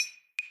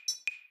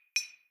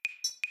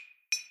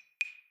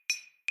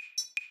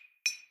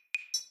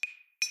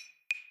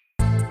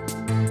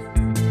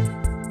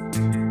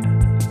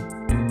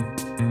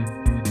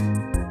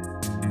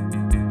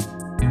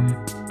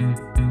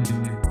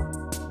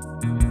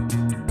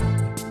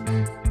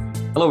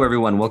Hello,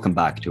 everyone. Welcome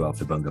back to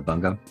Alpha Bunga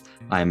Bunga.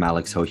 I'm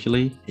Alex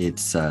Hochuli.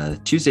 It's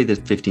Tuesday, the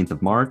 15th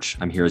of March.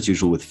 I'm here as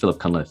usual with Philip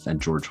Cunliffe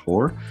and George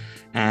Hoare,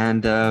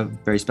 and a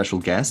very special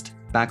guest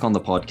back on the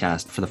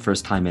podcast for the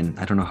first time in,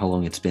 I don't know how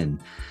long it's been,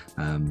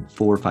 4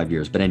 or 5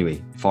 years, but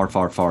anyway,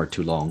 far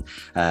too long.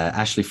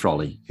 Ashley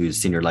Frawley, who's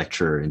senior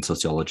lecturer in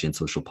sociology and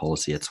social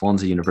policy at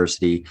Swansea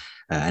University,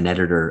 an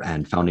editor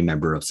and founding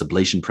member of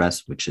Sublation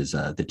Press, which is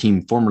the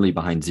team formerly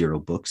behind Zero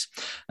Books.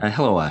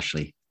 Hello,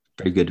 Ashley.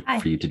 Very good Hi.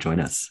 for you to join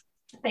us.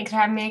 Thanks for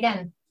having me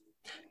again.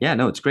 Yeah,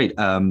 no, it's great.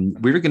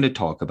 We're going to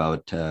talk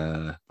about,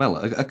 two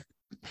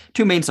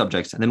main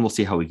subjects, and then we'll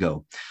see how we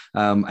go.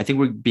 I think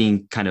we're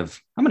being kind of,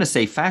 I'm going to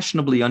say,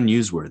 fashionably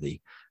unnewsworthy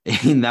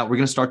in that we're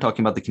going to start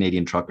talking about the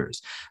Canadian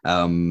truckers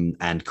and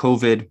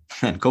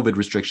COVID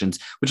restrictions,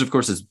 which of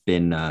course has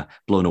been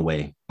blown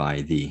away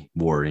by the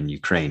war in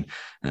Ukraine.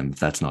 If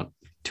that's not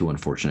too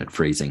unfortunate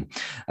phrasing.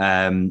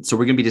 So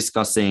we're going to be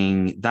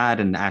discussing that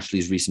and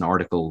Ashley's recent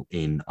article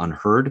in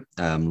Unheard,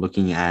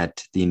 looking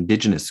at the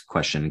Indigenous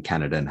question in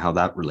Canada and how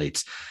that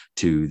relates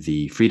to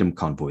the Freedom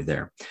Convoy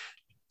there.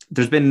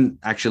 There's been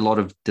actually a lot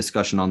of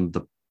discussion on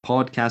the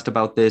podcast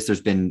about this.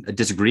 There's been a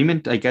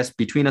disagreement, I guess,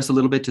 between us a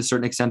little bit to a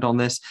certain extent on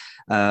this.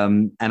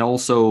 And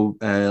also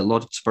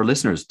lots of our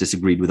listeners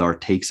disagreed with our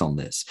takes on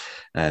this,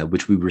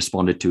 which we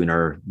responded to in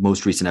our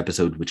most recent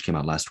episode, which came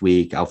out last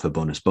week, Alpha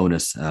Bonus,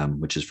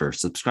 which is for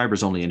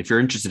subscribers only. And if you're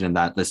interested in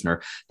that,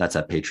 listener, that's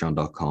at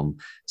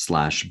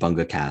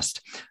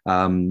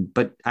patreon.com/bungacast.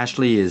 But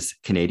Ashley is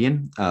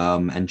Canadian,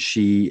 and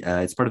she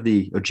is part of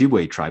the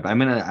Ojibwe tribe. I'm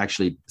going to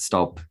actually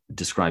stop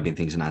describing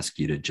things and ask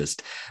you to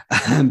just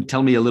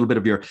tell me a little bit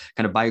of your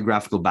kind of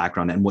biographical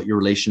background and what your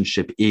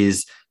relationship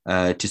is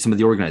to some of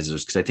the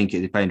organizers, because I think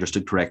if I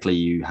understood correctly,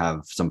 you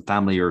have some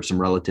family or some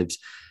relatives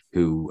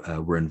who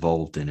were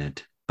involved in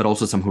it, but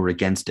also some who were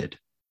against it.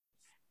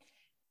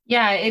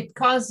 Yeah, it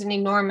caused an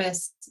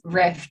enormous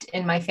rift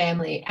in my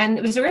family, and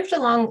it was a rift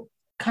along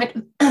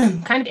kind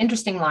of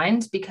interesting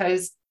lines,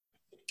 because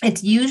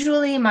it's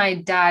usually my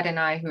dad and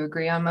I who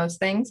agree on most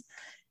things,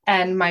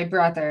 and my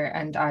brother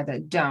and I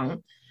that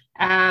don't.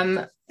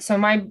 So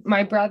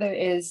my brother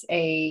is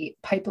a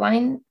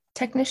pipeline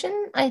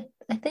technician, I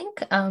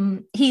think.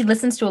 He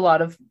listens to a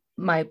lot of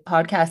my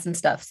podcasts and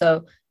stuff,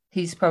 so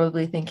he's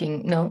probably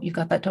thinking, no, you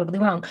got that totally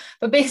wrong.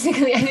 But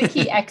basically, I think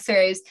he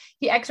x-rays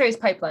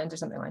pipelines or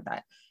something like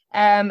that.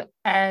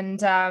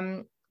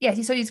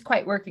 So he's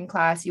quite working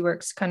class. He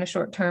works kind of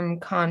short-term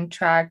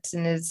contracts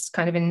and is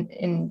kind of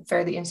in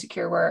fairly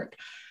insecure work.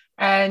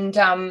 And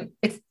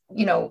it's,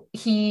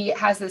 he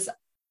has this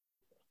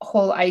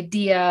whole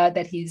idea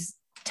that he's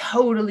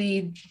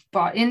totally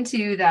bought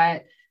into,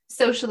 that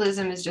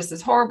socialism is just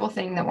this horrible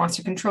thing that wants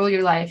to control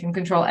your life and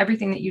control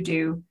everything that you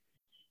do.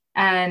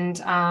 And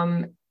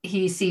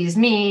he sees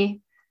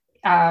me,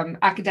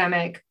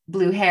 academic,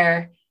 blue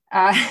hair,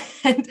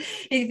 and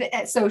he's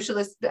a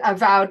socialist,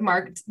 avowed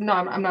Marxist. No,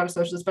 I'm not a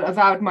socialist, but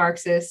avowed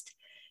Marxist,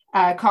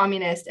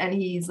 communist. And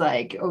he's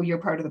like, oh, you're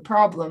part of the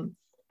problem.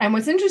 And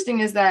what's interesting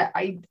is that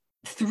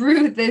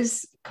through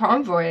this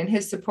convoy and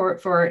his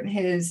support for it and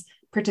his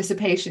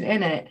participation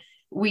in it,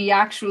 we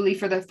actually,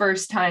 for the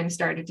first time,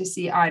 started to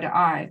see eye to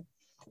eye,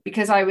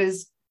 because we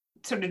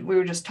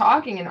were just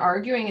talking and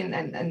arguing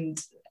and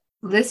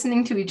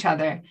listening to each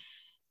other.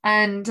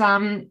 And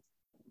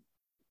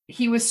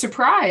he was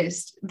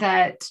surprised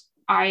that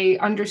I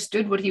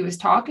understood what he was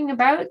talking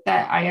about,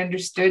 that I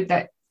understood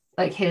that,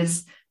 like,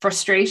 his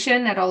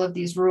frustration at all of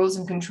these rules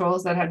and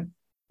controls that had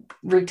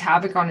wreaked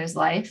havoc on his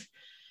life.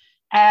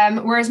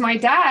 Whereas my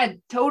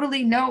dad,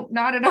 totally, no,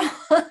 not at all.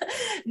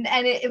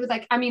 And it was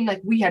like,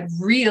 we had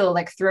real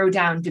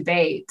throwdown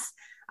debates.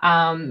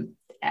 I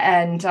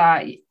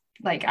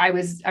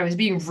was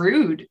being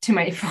rude to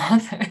my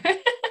father.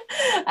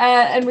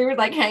 And we would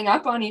hang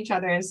up on each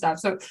other and stuff.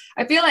 So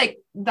I feel like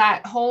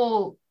the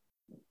whole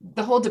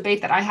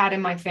debate that I had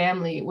in my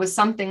family was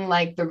something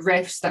like the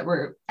rifts that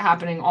were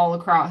happening all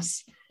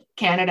across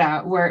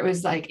Canada, where it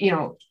was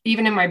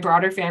even in my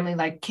broader family,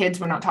 kids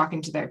were not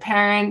talking to their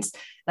parents,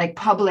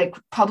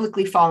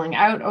 publicly falling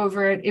out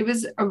over it. It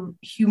was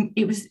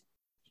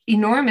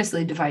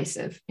enormously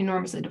divisive.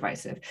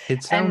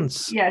 It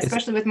sounds, and,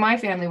 especially with my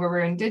family, where we're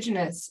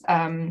Indigenous.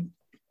 And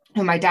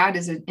my dad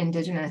is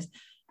Indigenous.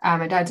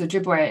 My dad's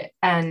Ojibwe,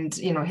 and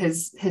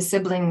his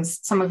siblings,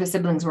 some of his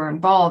siblings were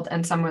involved,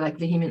 and some were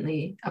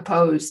vehemently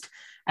opposed,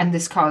 and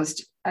this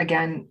caused,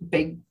 again,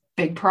 big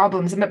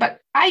problems. But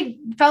I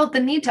felt the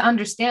need to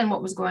understand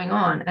what was going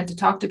on and to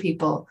talk to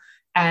people,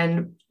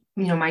 and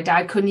my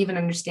dad couldn't even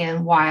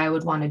understand why I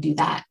would want to do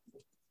that.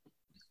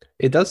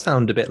 It does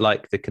sound a bit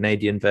like the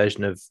Canadian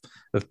version of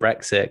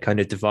Brexit,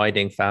 kind of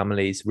dividing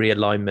families,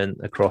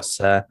 realignment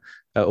across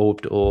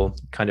or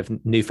kind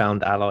of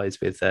newfound allies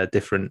with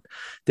different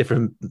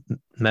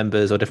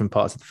members or different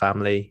parts of the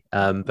family.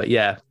 But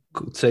yeah,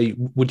 so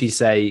would you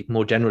say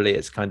more generally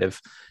it's kind of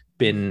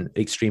been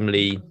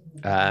extremely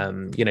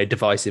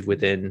divisive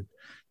within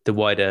the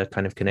wider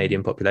kind of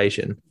Canadian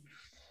population?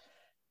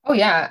 Oh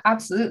yeah,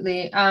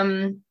 absolutely.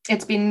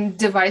 It's been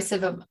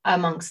divisive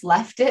amongst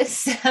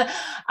leftists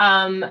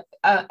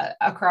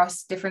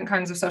across different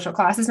kinds of social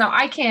classes. Now,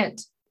 I can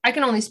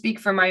only speak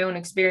from my own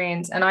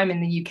experience, and I'm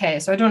in the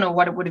UK, so I don't know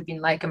what it would have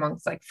been like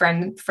amongst like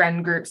friend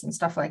groups and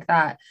stuff like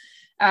that.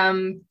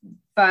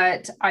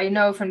 But I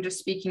know from just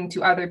speaking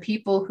to other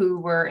people who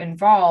were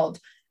involved,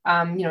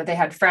 they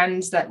had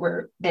friends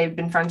they've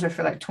been friends with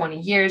for like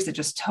 20 years that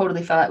just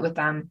totally fell out with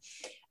them.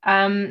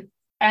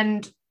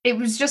 And it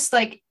was just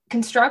like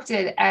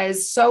constructed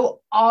as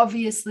so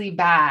obviously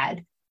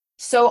bad,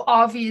 so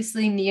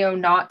obviously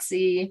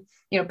neo-Nazi,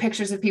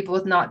 pictures of people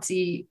with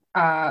Nazi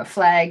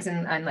flags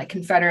and like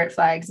Confederate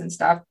flags and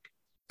stuff.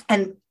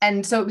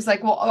 And so it was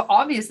like, well,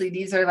 obviously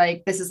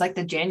this is like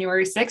the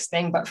January 6th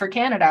thing, but for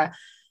Canada.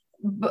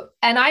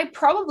 And I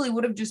probably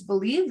would have just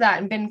believed that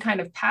and been kind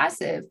of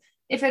passive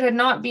if it had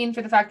not been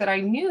for the fact that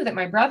I knew that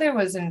my brother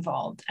was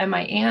involved and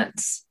my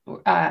aunt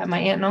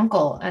and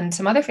uncle and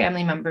some other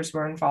family members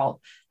were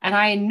involved. And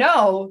I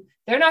know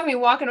they're not going to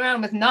be walking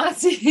around with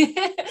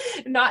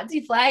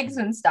Nazi flags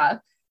and stuff.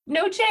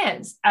 No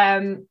chance.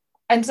 And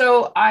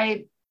so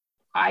I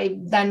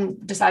then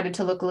decided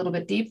to look a little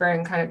bit deeper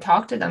and kind of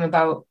talk to them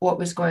about what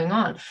was going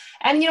on.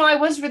 And, I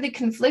was really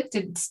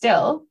conflicted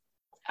still,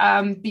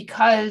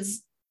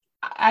 because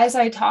as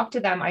I talked to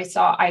them,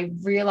 I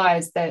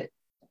realized that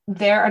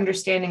their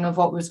understanding of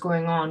what was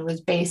going on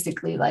was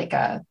basically like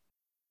a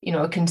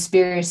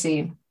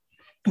conspiracy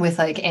with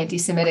like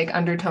anti-Semitic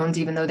undertones,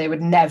 even though they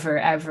would never,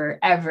 ever,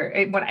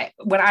 ever.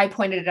 When I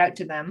pointed it out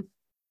to them,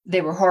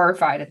 they were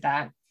horrified at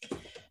that.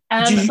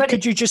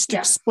 Could you just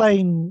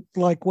explain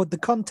like what the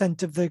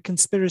content of the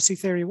conspiracy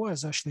theory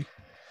was, Ashley?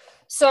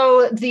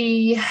 So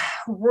the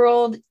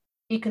World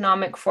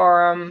Economic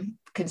Forum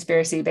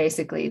conspiracy,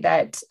 basically,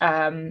 that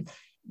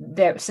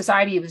their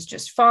society was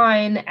just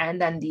fine, and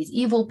then these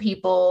evil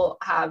people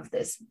have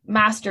this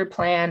master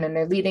plan and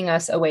they're leading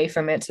us away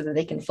from it so that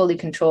they can fully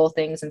control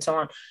things and so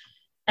on.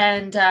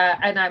 And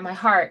my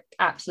heart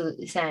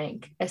absolutely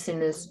sank as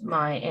soon as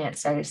my aunt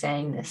started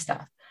saying this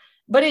stuff.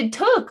 But it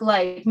took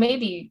like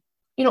maybe,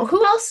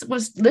 who else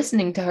was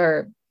listening to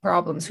her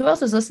problems? Who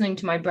else was listening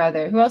to my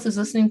brother? Who else was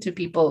listening to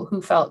people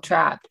who felt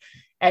trapped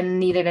and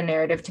needed a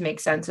narrative to make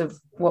sense of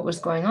what was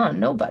going on?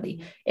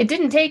 Nobody. It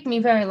didn't take me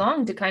very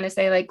long to kind of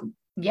say like,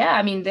 yeah,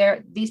 I mean,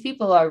 these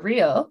people are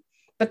real,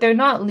 but they're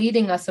not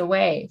leading us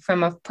away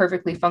from a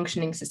perfectly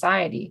functioning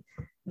society.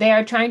 They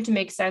are trying to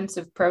make sense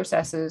of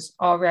processes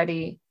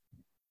already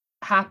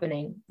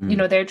happening.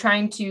 They're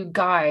trying to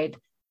guide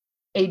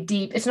a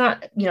deep, it's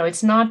not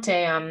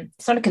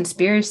a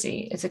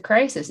conspiracy. It's a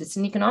crisis. It's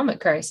an economic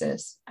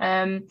crisis.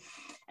 And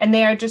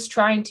they are just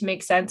trying to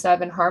make sense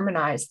of and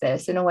harmonize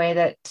this in a way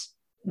that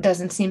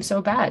doesn't seem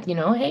so bad.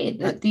 Hey,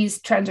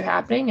 these trends are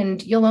happening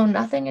and you'll own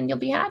nothing and you'll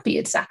be happy.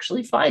 It's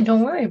actually fine.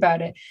 Don't worry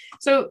about it.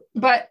 So,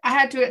 but I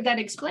had to then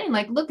explain,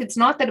 like, look, it's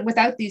not that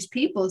without these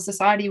people,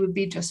 society would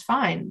be just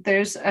fine.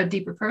 There's a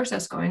deeper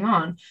process going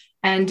on.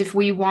 And if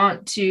we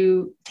want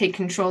to take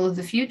control of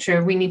the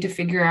future, we need to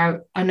figure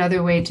out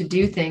another way to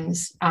do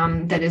things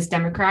that is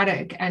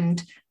democratic,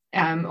 and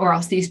or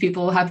else these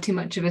people will have too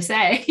much of a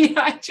say.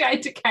 I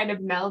tried to kind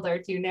of meld our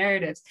two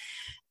narratives,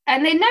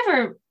 and they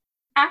never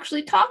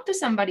actually talked to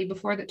somebody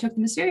before that took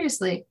them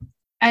seriously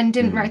and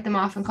didn't write them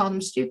off and call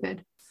them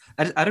stupid.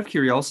 Out of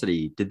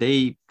curiosity,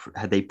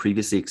 had they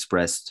previously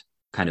expressed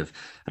kind of,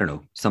 I don't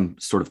know, some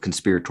sort of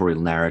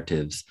conspiratorial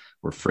narratives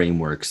or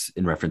frameworks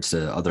in reference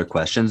to other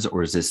questions?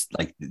 Or is this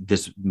like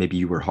this, maybe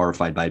you were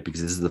horrified by it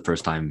because this is the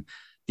first time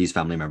these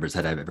family members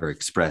had ever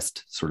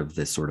expressed sort of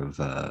this sort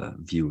of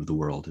view of the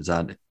world? Is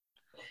that?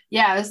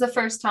 Yeah, it was the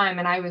first time,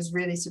 and I was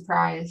really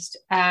surprised.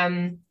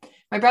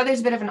 My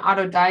brother's a bit of an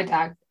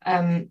autodidact.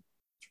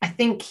 I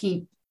think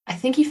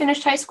he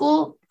finished high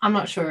school. I'm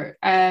not sure.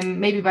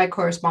 Maybe by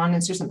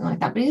correspondence or something like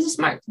that. But he's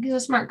a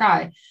smart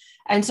guy.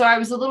 And so I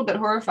was a little bit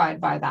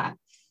horrified by that.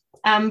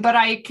 But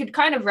I could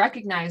kind of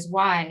recognize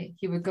why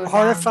he would go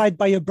horrified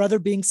by your brother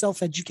being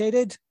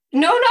self-educated?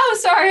 No,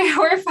 sorry.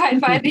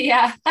 Horrified by the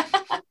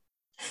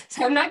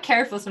so I'm not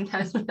careful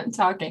sometimes when I'm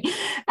talking.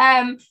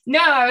 No,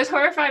 I was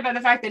horrified by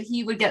the fact that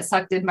he would get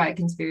sucked in by a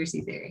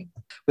conspiracy theory.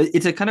 But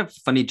it's a kind of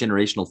funny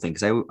generational thing,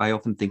 because I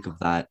often think of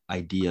that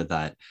idea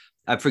that,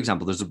 for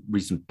example, there's a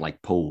recent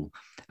like poll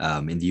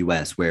in the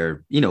US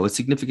where, a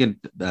significant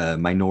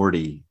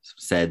minority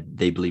said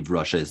they believe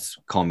Russia is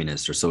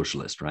communist or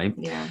socialist, right?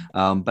 Yeah.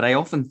 But I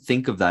often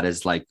think of that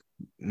as like,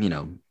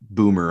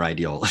 boomer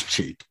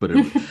ideology, but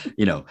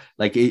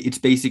like it's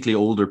basically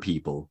older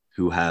people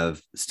who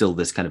have still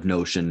this kind of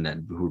notion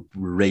and who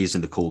were raised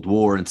in the Cold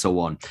War and so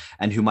on,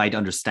 and who might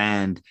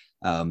understand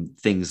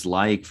things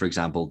like, for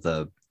example,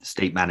 the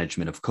state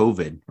management of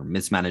COVID or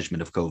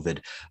mismanagement of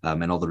COVID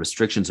and all the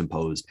restrictions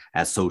imposed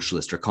as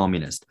socialist or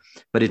communist.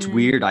 But it's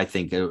weird, I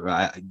think.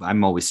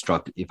 I'm always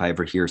struck if I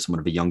ever hear someone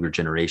of a younger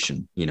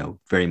generation,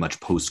 very much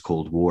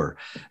post-Cold War,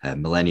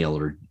 millennial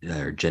or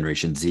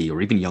Generation Z,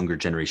 or even younger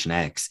Generation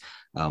X,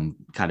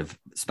 kind of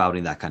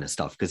spouting that kind of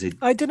stuff. Because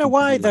I don't know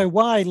why, though.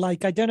 Why?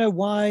 Like, I don't know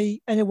why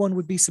anyone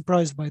would be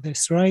surprised by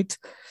this, right?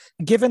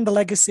 given the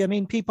legacy, I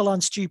mean, people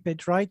aren't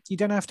stupid, right? You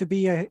don't have to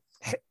be an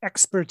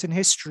expert in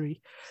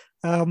history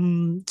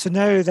to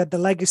know that the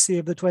legacy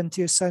of the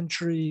 20th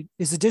century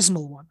is a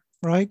dismal one,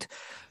 right?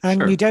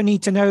 And you don't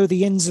need to know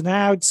the ins and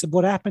outs of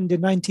what happened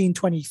in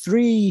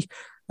 1923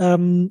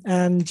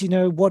 and, you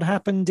know, what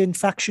happened in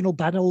factional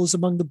battles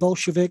among the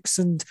Bolsheviks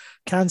and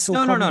cancel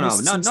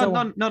communists. Not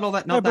all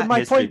that. Not but that my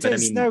history, point but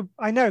is, I mean,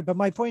 I know, but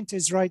my point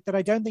is, right, that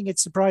I don't think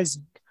it's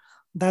surprising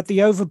that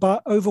the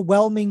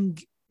overwhelming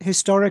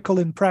historical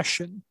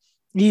impression,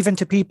 even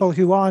to people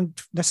who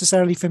aren't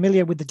necessarily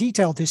familiar with the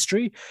detailed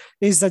history,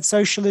 is that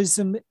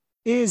socialism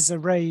is a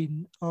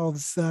reign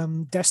of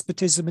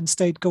despotism and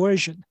state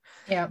coercion.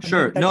 Yeah,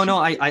 sure.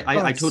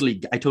 I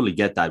totally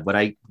get that. But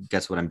I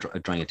guess what I'm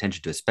drawing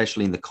attention to,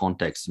 especially in the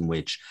context in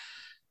which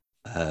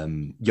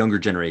younger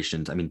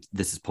generations, I mean,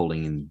 this is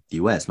polling in the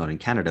US, not in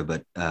Canada,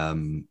 but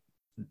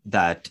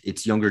that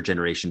it's younger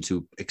generations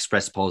who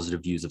express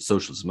positive views of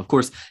socialism. Of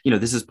course, you know,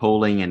 this is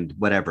polling and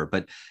whatever,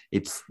 but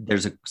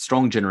there's a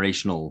strong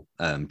generational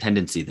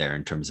tendency there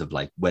in terms of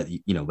like whether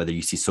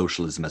you see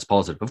socialism as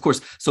positive. Of course,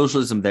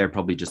 socialism there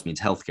probably just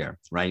means healthcare,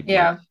 right?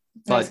 Yeah.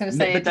 I was going to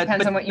say, it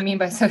depends on what you mean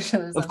by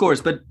socialism. Of course,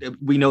 but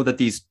we know that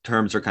these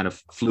terms are kind of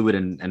fluid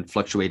and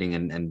fluctuating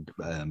and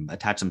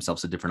attach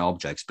themselves to different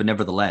objects. But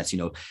nevertheless, you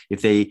know,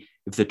 if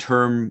the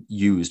term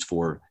used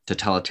for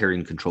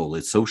totalitarian control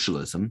is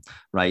socialism,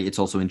 right? It's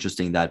also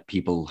interesting that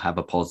people have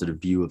a positive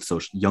view of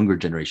younger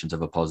generations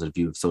have a positive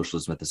view of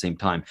socialism at the same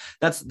time.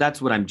 That's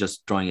what I'm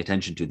just drawing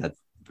attention to, that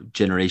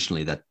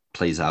generationally that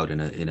plays out in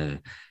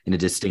a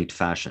distinct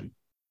fashion.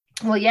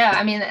 Well, yeah,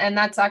 I mean, and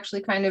that's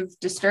actually kind of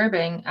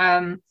disturbing.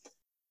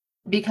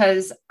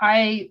 Because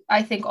I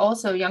think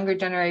also younger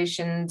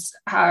generations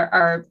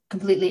are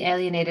completely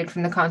alienated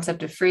from the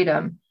concept of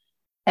freedom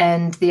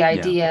and the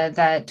idea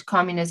that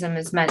communism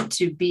is meant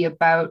to be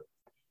about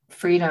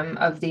freedom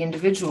of the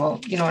individual.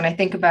 You know, when I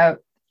think about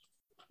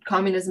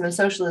communism and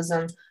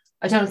socialism,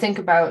 I don't think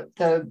about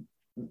the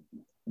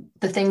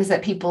things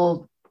that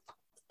people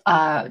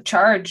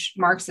charge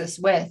Marxists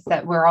with,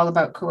 that we're all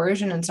about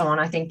coercion and so on.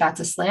 I think that's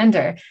a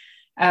slander.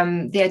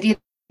 The idea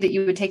that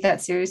you would take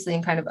that seriously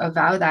and kind of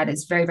avow that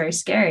is very, very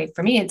scary.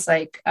 For me, it's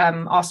like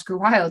Oscar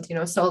Wilde, you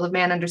know, Soul of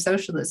Man Under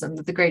Socialism.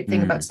 That the great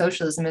thing about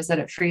socialism is that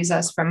it frees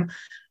us from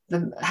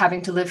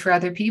having to live for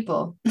other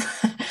people.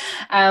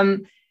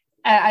 So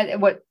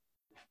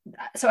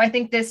I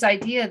think this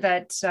idea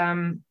that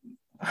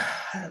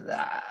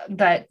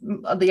that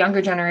the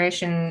younger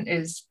generation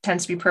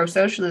tends to be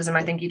pro-socialism,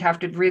 I think you'd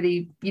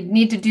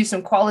need to do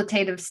some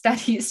qualitative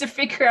studies to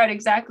figure out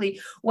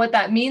exactly what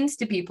that means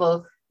to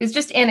people. It's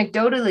just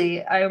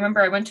anecdotally, I remember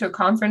I went to a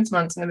conference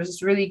once and there was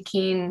this really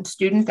keen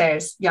student there,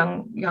 this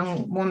young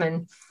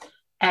woman,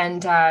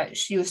 and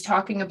she was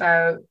talking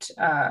about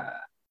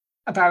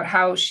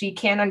how she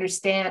can't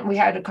understand. We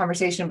had a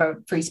conversation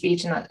about free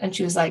speech and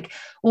she was like,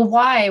 well,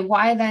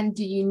 why then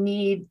do you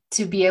need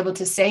to be able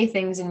to say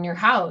things in your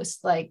house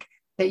like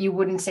that you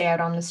wouldn't say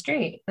out on the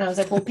street? And I was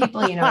like, well,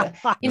 people,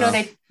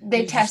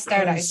 they test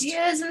out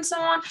ideas and so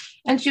on.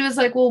 And she was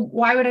like, well,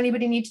 why would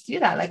anybody need to do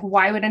that? Like,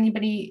 why would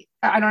anybody?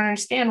 I don't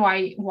understand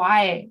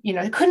why, you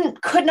know,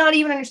 could not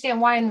even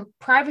understand why in the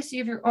privacy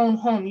of your own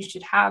home, you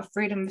should have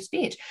freedom of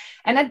speech.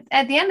 And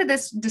at the end of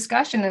this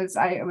discussion, as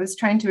I was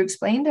trying to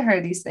explain to her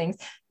these things,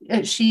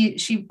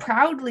 she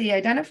proudly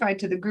identified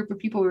to the group of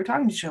people we were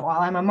talking to, she said,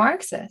 well, I'm a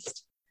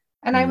Marxist.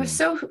 And I was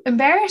so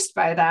embarrassed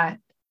by that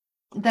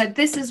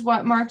this is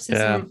what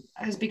Marxism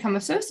has become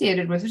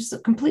associated with, which is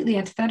completely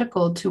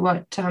antithetical to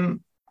what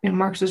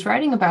Marx was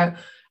writing about.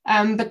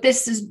 But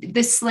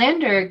this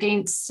slander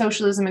against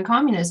socialism and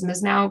communism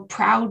is now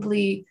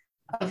proudly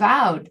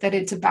avowed, that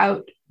it's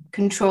about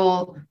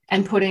control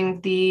and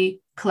putting the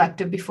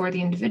collective before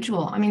the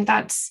individual. I mean,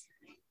 that's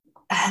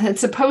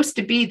supposed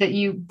to be that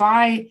you,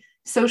 by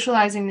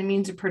socializing the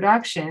means of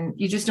production,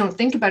 you just don't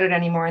think about it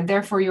anymore, and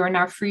therefore you are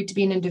now free to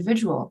be an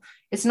individual.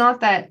 It's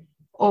not that,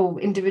 oh,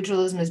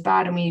 individualism is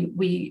bad and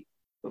we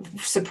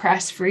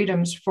suppress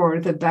freedoms for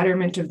the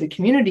betterment of the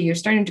community. You're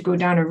starting to go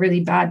down a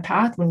really bad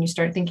path when you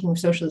start thinking of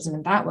socialism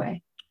in that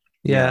way.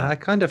 Yeah, I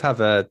kind of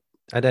have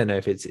I don't know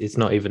if it's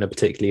not even a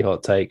particularly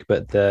hot take,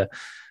 but the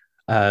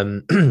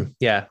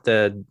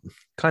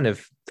kind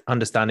of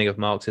understanding of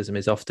Marxism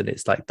is often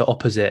it's like the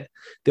opposite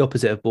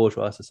of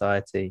bourgeois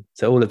society.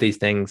 So all of these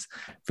things,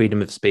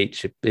 freedom of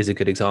speech is a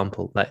good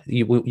example. Like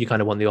you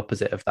kind of want the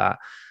opposite of that.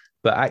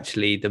 But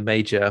actually the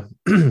major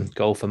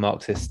goal for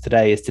Marxists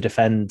today is to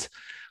defend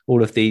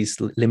all of these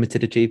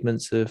limited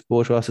achievements of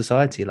bourgeois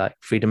society, like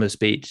freedom of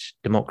speech,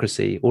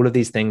 democracy, all of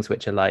these things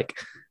which are like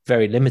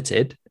very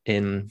limited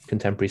in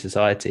contemporary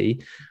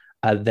society.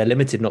 They're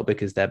limited not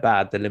because they're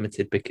bad, they're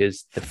limited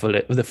because the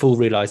full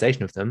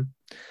realization of them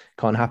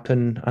can't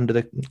happen under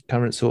the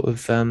current sort of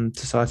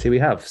society we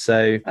have.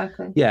 So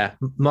yeah,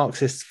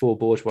 Marxists for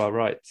bourgeois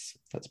rights.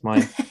 That's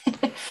my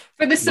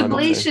for the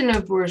sublation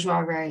of bourgeois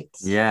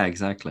rights. Yeah,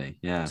 exactly.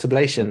 Yeah,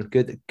 sublation.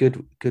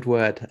 Good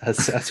word,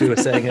 as we were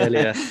saying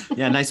earlier.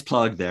 Yeah, nice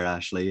plug there,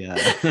 Ashley. Yeah.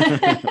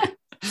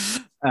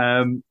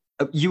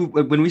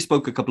 when we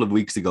spoke a couple of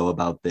weeks ago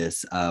about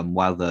this,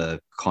 while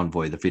the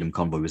Freedom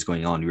Convoy was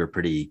going on, you were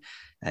pretty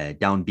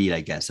downbeat,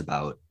 I guess,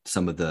 about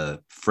some of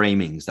the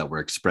framings that were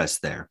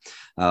expressed there.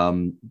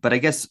 But I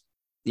guess,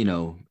 you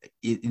know,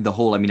 in the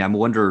whole, I mean, I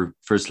wonder,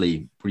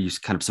 firstly, were you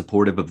kind of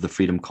supportive of the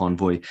Freedom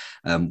Convoy?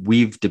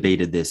 We've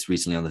debated this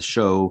recently on the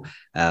show.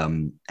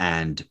 And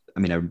I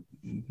mean,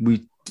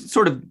 we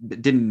sort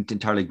of didn't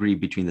entirely agree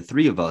between the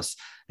three of us.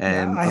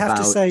 I have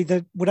to say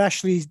that what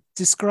Ashley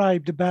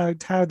described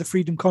about how the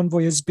Freedom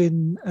Convoy has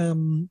been,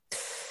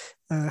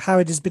 how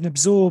it has been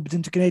absorbed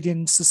into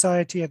Canadian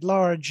society at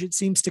large, it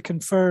seems to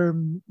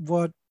confirm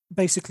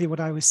basically what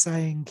I was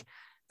saying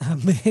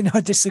in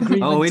our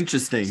disagreement. Oh,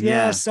 interesting.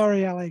 Yeah.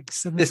 Sorry,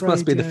 Alex. This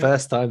must be the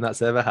first time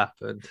that's ever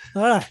happened.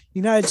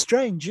 It's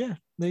strange. Yeah,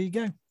 there you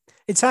go.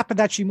 It's happened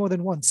actually more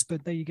than once,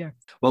 but there you go.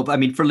 Well, I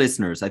mean, for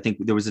listeners, I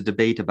think there was a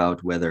debate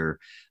about whether,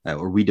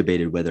 or we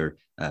debated whether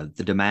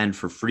the demand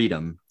for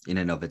freedom in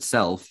and of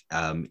itself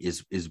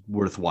is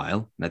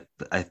worthwhile.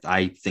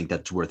 I think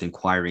that's worth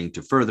inquiring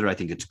into further. I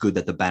think it's good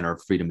that the banner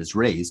of freedom is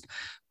raised,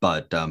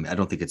 but I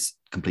don't think it's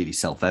completely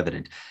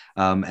self-evident.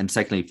 And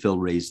secondly, Phil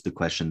raised the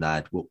question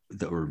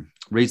or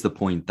raised the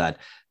point that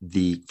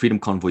the Freedom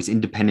Convoy's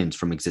independence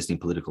from existing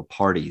political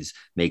parties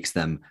makes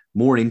them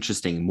more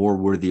interesting, more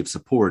worthy of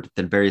support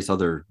than various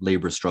other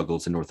labor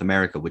struggles in North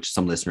America, which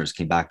some listeners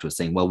came back to us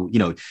saying, well, you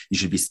know, you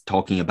should be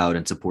talking about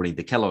and supporting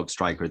the Kellogg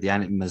strike or the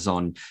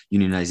Amazon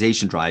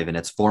unionization drive, and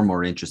it's far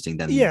more interesting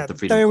than the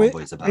Freedom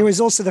Convoy is about. It was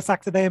also the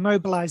fact that they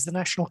immobilized the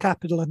national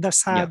capital and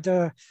thus had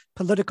a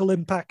political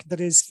impact that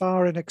is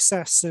far in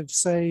excess of,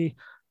 say,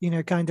 you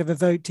know, kind of a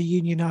vote to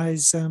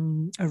unionize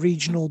a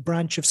regional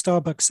branch of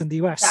Starbucks in the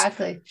US.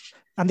 Exactly.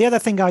 And the other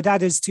thing I'd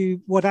add is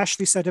to what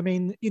Ashley said. I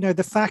mean, you know,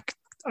 the fact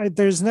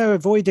there's no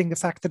avoiding the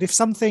fact that if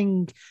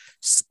something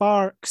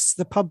sparks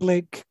the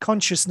public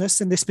consciousness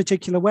in this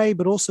particular way,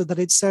 but also that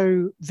it's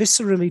so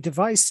viscerally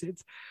divisive,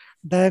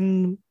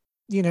 then,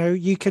 you know,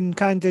 you can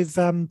kind of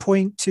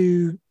point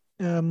to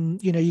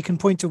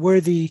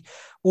worthy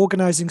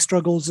organizing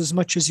struggles as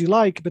much as you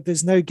like, but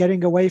there's no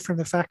getting away from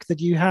the fact that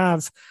you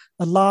have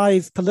a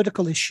live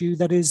political issue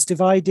that is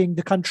dividing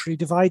the country,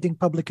 dividing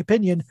public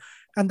opinion,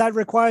 and that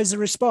requires a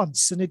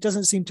response. And it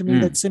doesn't seem to me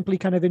that simply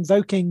kind of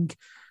invoking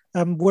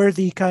more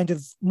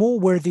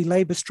worthy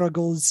labor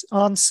struggles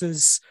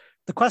answers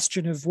the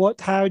question of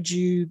how do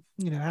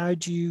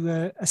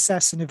you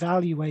assess and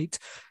evaluate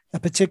a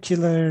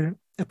particular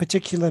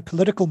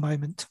political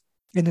moment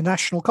in a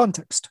national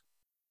context.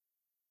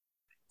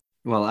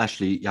 Well,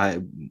 Ashley,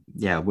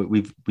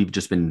 we've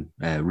just been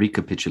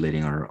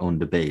recapitulating our own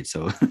debate.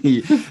 So,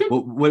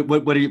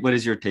 what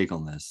is your take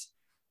on this?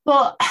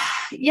 Well,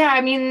 yeah,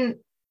 I mean,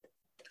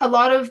 a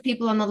lot of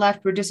people on the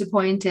left were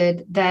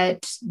disappointed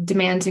that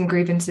demands and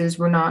grievances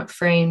were not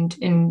framed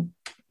in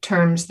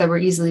terms that were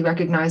easily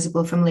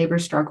recognizable from labor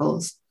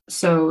struggles.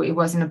 So it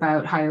wasn't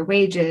about higher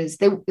wages.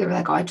 They were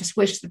like, oh, I just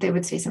wish that they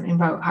would say something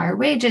about higher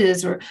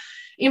wages, but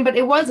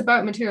it was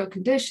about material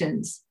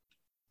conditions.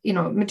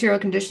 Material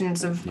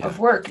conditions of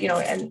work,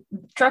 and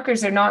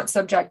truckers are not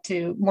subject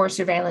to more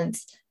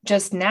surveillance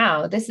just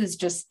now. This is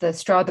just the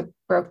straw that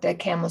broke the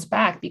camel's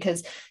back,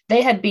 because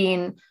they've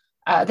been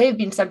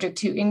subject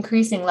to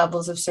increasing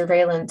levels of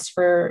surveillance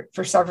for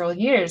several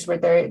years, where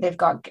they've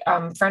got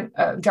front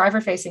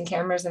driver-facing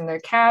cameras in their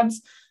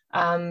cabs.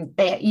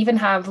 They even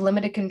have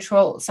limited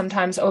control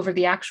sometimes over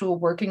the actual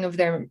working of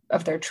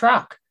their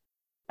truck,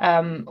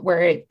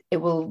 where it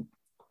will.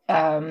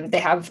 They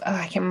have,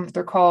 I can't remember what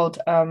they're called,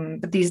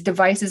 but these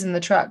devices in the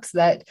trucks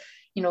that,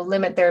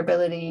 limit their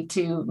ability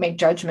to make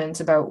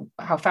judgments about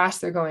how fast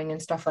they're going and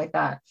stuff like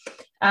that.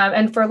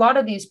 And for a lot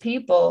of these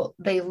people,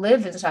 they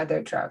live inside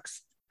their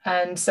trucks.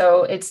 And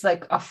so it's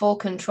like a full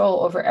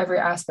control over every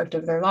aspect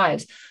of their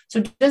lives. So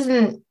it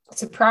doesn't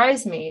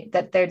surprise me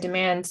that their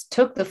demands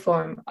took the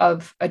form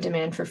of a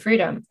demand for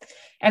freedom.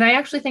 And I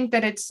actually think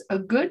that it's a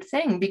good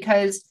thing,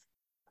 because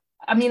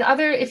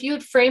if you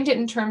had framed it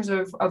in terms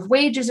of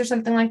wages or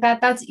something like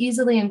that, that's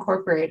easily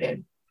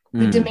incorporated.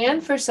 The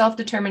demand for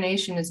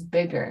self-determination is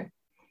bigger.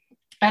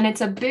 And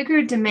it's a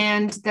bigger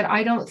demand that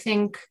I don't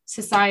think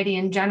society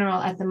in general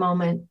at the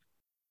moment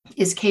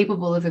is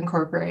capable of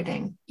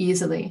incorporating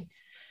easily.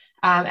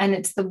 And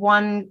it's the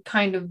one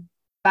kind of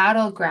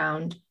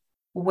battleground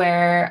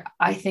where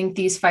I think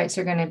these fights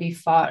are going to be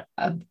fought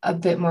a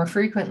bit more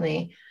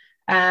frequently.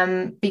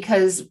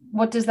 Because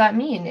what does that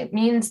mean? It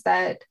means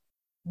that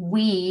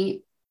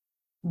we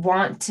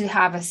want to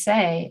have a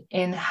say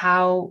in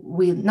how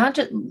we not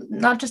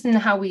just in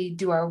how we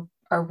do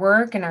our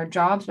work and our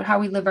jobs, but how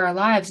we live our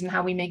lives and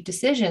how we make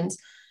decisions.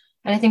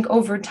 And I think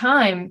over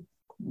time,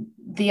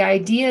 the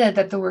idea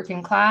that the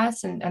working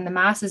class and the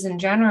masses in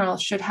general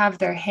should have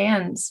their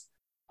hands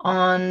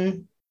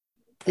on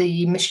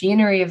the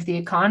machinery of the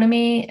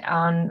economy,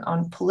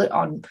 on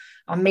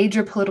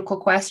major political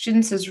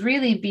questions, has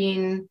really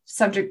been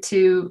subject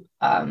to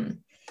a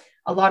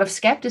lot of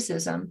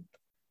skepticism.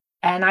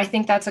 And I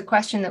think that's a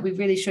question that we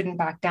really shouldn't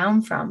back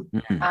down from.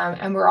 Mhm.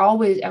 And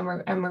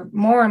we're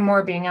more and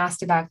more being asked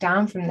to back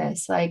down from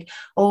this. Like,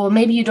 oh, well,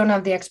 maybe you don't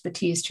have the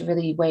expertise to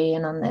really weigh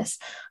in on this.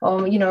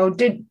 Oh,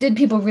 did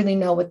people really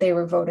know what they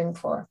were voting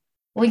for?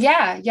 Well,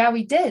 yeah,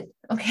 we did.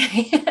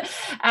 Okay.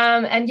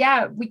 And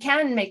yeah, we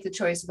can make the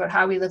choice about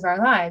how we live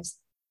our lives.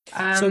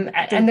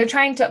 And they're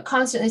trying to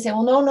constantly say,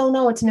 well,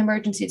 no, it's an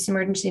emergency. It's an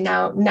emergency.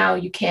 Now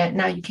you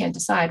can't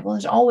decide. Well,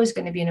 there's always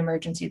going to be an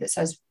emergency that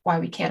says why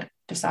we can't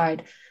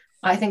decide.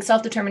 I think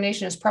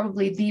self-determination is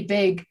probably the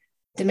big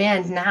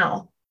demand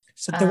now.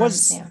 So there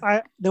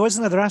was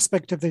another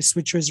aspect of this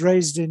which was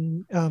raised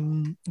in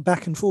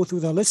back and forth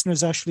with our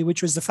listeners, actually,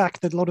 which was the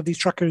fact that a lot of these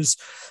truckers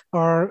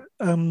are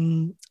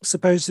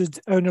supposed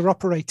owner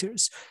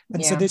operators.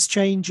 And so this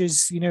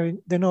changes,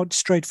 they're not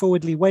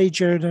straightforwardly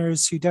wage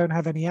earners who don't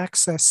have any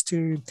access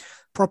to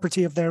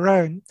property of their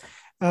own.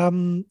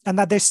 And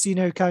that this,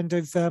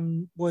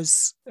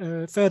 was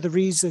further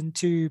reason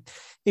to,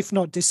 if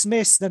not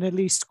dismiss, then at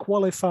least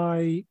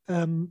qualify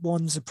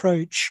one's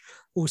approach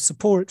or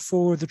support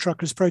for the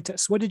truckers'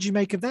 protests. What did you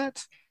make of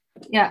that?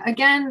 Yeah,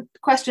 again,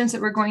 questions that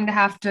we're going to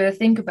have to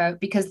think about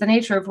because the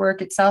nature of work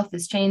itself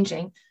is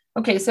changing.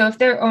 Okay, so if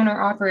they're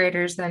owner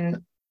operators,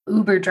 then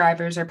Uber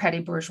drivers are petty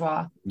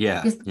bourgeois.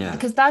 Yeah,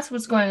 because that's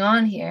what's going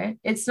on here.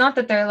 It's not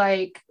that they're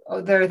like,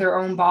 oh, they're their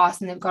own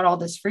boss and they've got all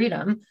this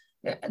freedom.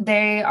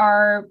 They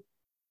are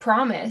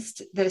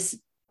promised this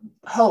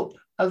hope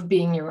of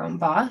being your own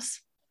boss,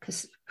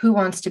 because who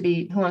wants to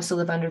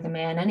live under the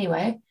man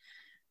anyway?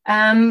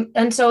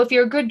 And so if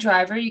you're a good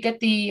driver, you get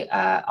the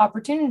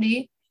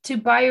opportunity to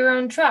buy your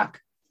own truck.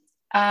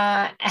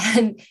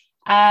 And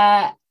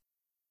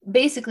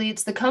basically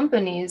it's the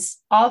companies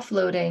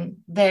offloading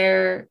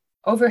their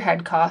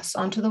overhead costs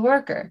onto the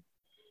worker.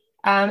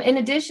 In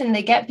addition,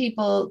 they get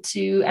people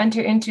to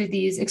enter into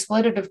these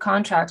exploitative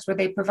contracts where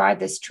they provide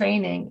this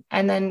training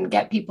and then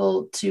get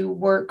people to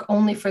work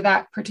only for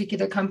that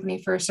particular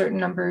company for a certain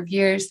number of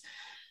years.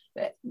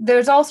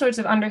 There's all sorts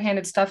of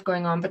underhanded stuff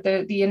going on, but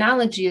the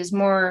analogy is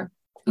more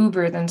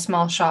Uber than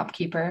small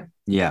shopkeeper.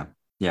 Yeah.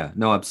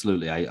 No,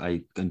 absolutely.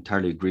 I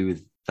entirely agree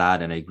with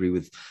that. And I agree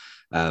with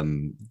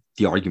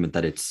the argument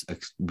that it's a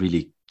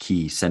really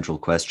key central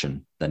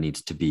question that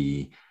needs to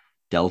be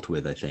dealt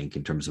with, I think,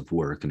 in terms of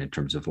work and in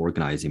terms of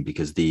organizing,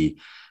 because the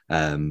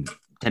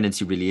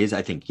tendency really is,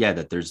 I think,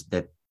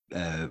 that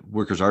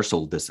workers are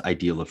sold this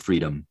ideal of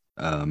freedom,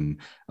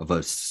 of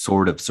a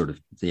sort of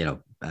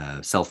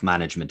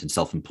self-management and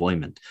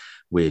self-employment,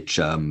 which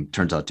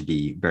turns out to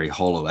be very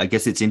hollow. I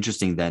guess it's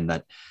interesting then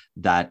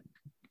that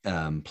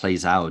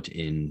plays out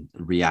in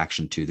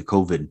reaction to the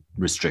COVID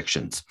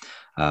restrictions.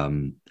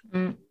 I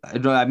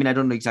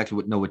don't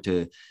exactly know what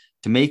to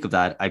make of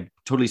that. I'm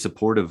totally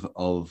supportive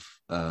of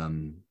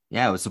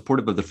I was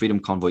supportive of the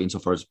Freedom Convoy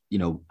insofar as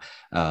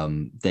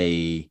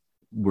they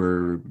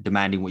were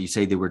demanding what you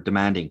say they were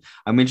demanding.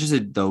 I'm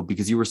interested though,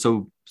 because you were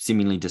so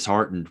seemingly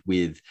disheartened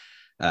with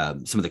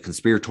some of the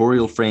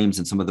conspiratorial frames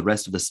and some of the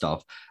rest of the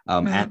stuff,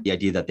 and the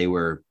idea that they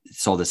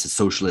saw this as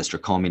socialist or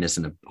communist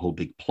in a whole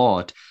big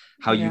plot.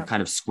 How you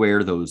kind of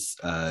square those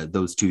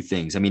two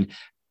things? I mean,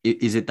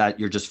 is it that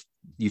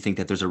you think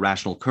that there's a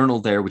rational kernel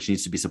there which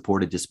needs to be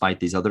supported despite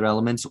these other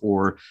elements,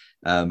 or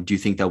do you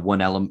think that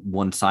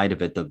one side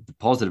of it, the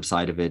positive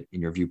side of it,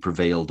 in your view,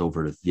 prevailed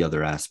over the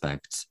other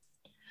aspects?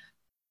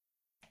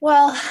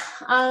 Well,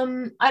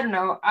 I don't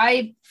know.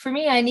 For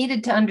me, I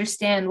needed to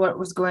understand what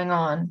was going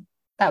on.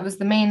 That was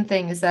the main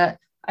thing, is that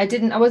I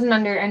wasn't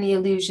under any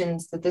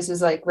illusions that this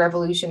was like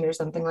revolution or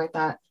something like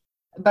that.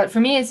 But for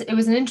me, it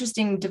was an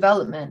interesting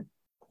development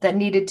that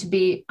needed to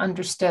be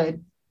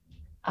understood,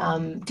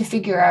 to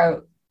figure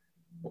out,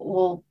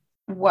 well,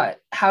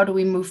 how do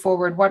we move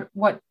forward?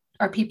 What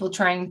are people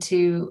trying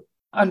to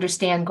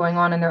understand going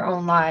on in their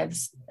own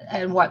lives,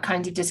 and what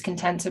kinds of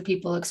discontents are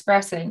people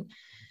expressing,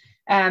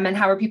 and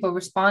how are people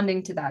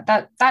responding to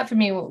that? That for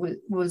me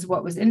was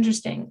what was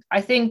interesting.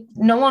 I think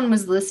no one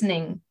was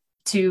listening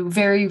to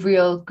very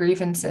real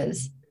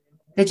grievances.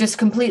 They just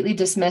completely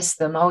dismissed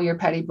them. Oh, you're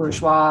petty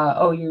bourgeois.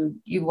 Oh,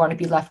 you want to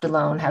be left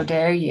alone. How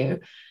dare you?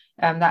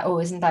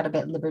 Isn't that a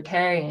bit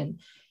libertarian?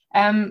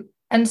 And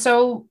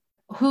so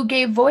who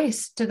gave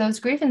voice to those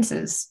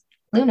grievances?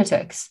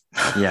 Lunatics.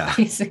 Yeah.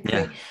 Basically.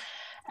 Yeah.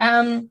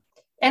 And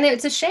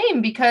it's a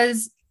shame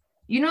because,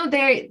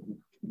 they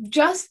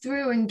just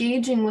through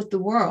engaging with the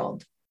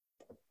world,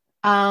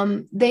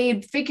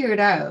 they figured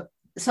out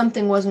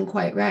something wasn't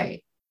quite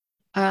right.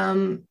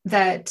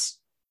 That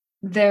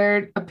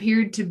there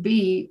appeared to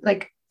be,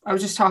 like, I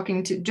was just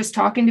talking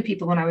to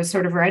people when I was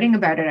sort of writing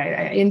about it.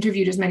 I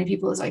interviewed as many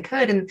people as I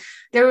could, and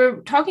they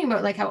were talking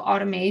about like how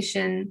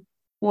automation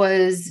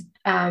was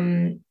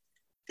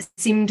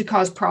seemed to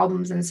cause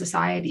problems in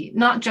society,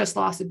 not just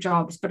loss of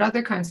jobs, but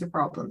other kinds of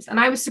problems. And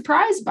I was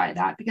surprised by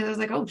that, because I was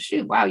like, oh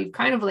shoot, wow, you've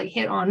kind of like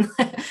hit on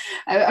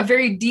a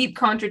very deep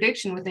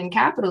contradiction within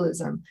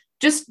capitalism,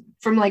 just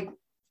from like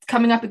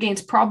coming up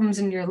against problems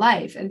in your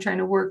life and trying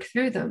to work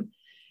through them.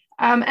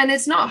 And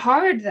it's not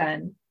hard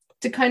then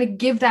to kind of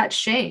give that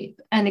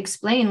shape and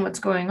explain what's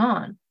going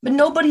on, but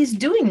nobody's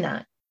doing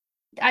that.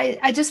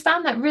 I just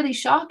found that really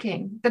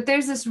shocking, that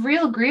there's this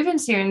real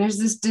grievance here, and there's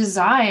this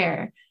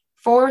desire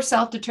for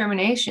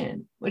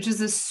self-determination, which is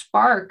this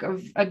spark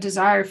of a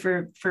desire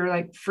for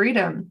like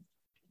freedom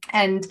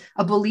and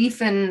a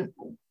belief in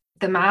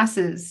the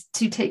masses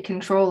to take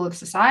control of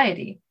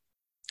society,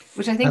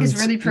 which I think is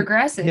really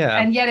progressive. Yeah.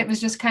 And yet it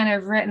was just kind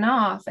of written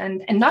off,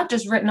 and not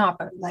just written off,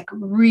 but like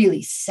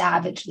really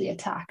savagely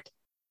attacked.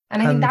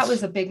 And I think that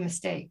was a big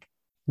mistake.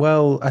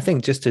 Well, I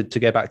think just to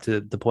go back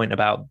to the point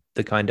about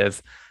the kind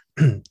of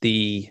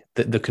the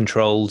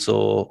controls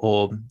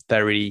or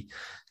very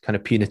kind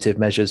of punitive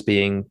measures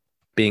being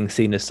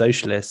seen as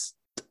socialist.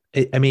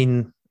 I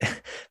mean,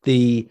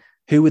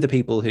 who were the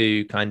people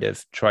who kind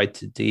of tried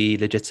to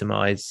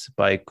delegitimize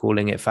by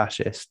calling it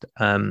fascist?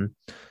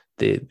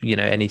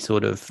 Any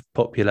sort of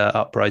popular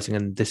uprising,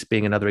 and this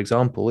being another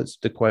example, it's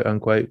the quote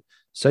unquote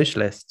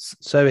socialists.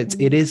 So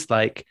it is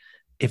like,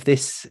 if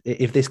this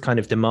kind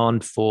of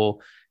demand for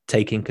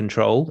taking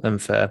control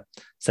and for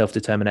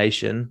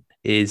self-determination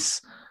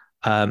is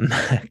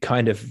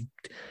kind of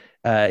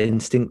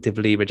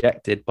instinctively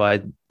rejected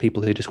by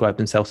people who describe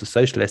themselves as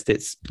socialist,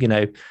 it's,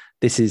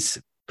 this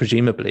is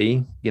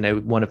presumably,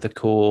 one of the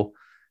core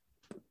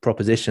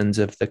propositions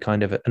of the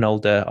kind of an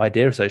older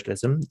idea of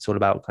socialism. It's all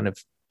about kind of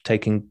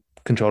taking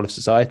control of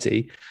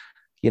society.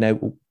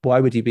 Why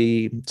would you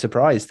be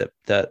surprised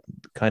that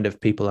kind of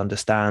people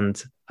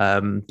understand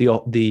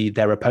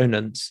their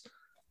opponents,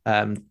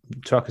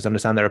 truckers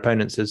understand their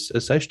opponents as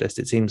socialists?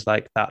 It seems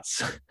like that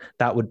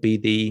would be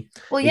the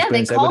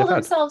they call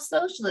themselves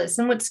socialists.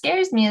 And what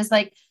scares me is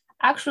like,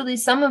 actually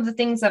some of the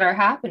things that are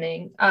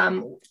happening,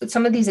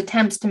 some of these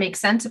attempts to make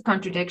sense of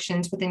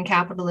contradictions within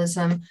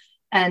capitalism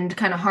and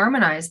kind of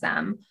harmonize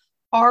them,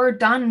 are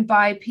done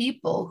by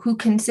people who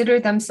consider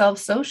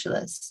themselves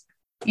socialists.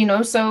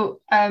 This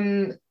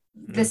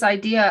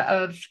idea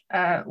of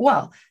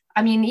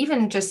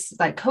even just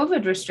like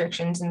COVID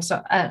restrictions and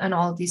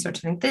all of these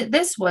sorts of things.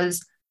 This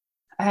was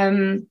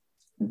who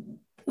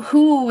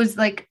was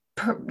like,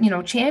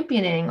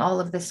 championing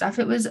all of this stuff.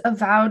 It was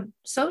avowed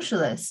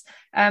socialists.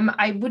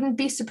 I wouldn't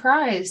be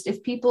surprised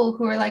if people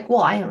who are like,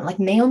 well, I don't know, like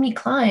Naomi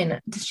Klein,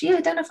 does she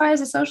identify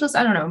as a socialist?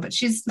 I don't know, but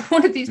she's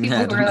one of these people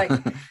who are like,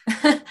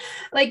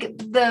 like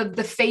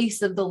the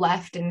face of the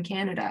left in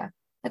Canada.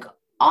 Like,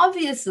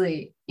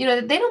 obviously,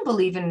 they don't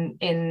believe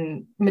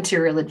in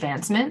material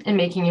advancement and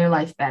making your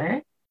life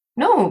better.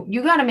 No,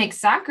 you got to make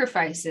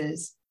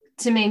sacrifices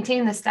to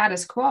maintain the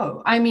status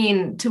quo. I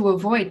mean, to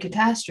avoid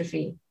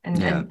catastrophe.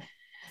 And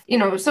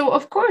so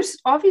of course,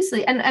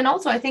 obviously, and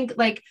also I think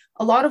like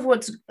a lot of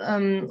what's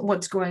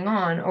going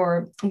on,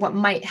 or what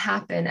might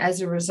happen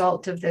as a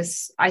result of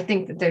this, I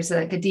think that there's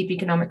like a deep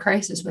economic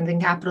crisis within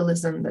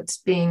capitalism that's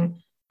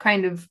being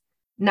kind of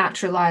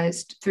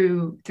naturalized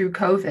through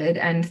COVID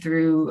and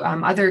through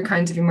other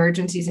kinds of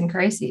emergencies and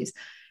crises.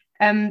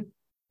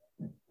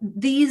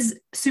 These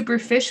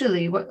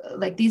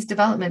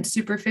developments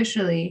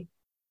superficially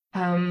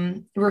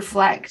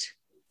reflect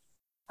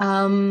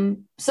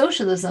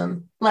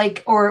socialism,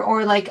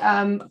 or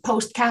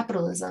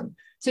post-capitalism.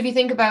 So if you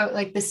think about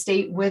like the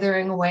state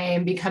withering away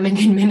and becoming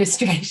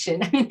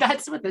administration, I mean,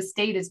 that's what the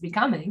state is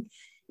becoming.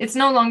 It's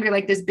no longer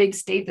like this big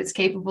state that's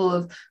capable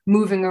of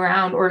moving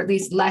around, or at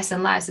least less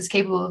and less is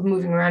capable of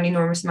moving around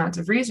enormous amounts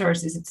of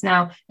resources. It's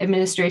now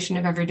administration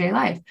of everyday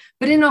life,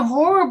 but in a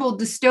horrible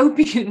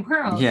dystopian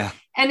world. Yeah.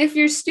 And if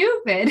you're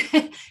stupid,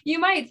 you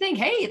might think,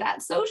 hey,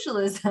 that's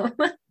socialism.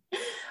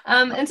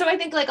 And so I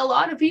think like a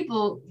lot of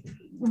people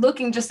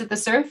looking just at the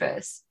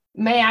surface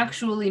may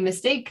actually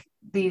mistake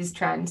these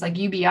trends, like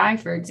UBI,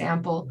 for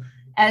example,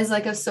 as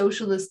like a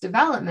socialist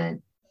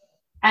development.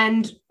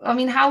 And I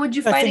mean, how would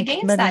you fight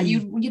against that?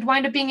 You'd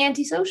wind up being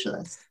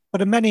anti-socialist.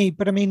 But many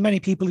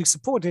people who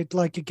support it,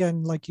 like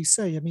you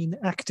say, I mean,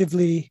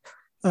 actively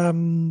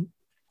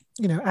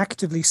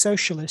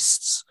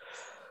socialists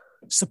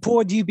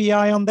support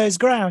UBI on those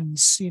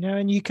grounds,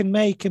 and you can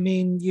make,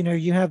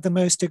 you have the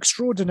most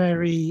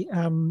extraordinary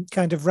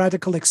kind of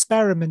radical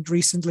experiment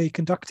recently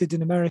conducted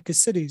in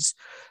America's cities,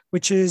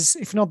 which is,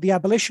 if not the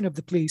abolition of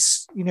the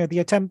police, the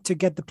attempt to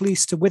get the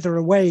police to wither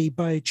away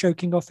by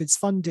choking off its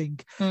funding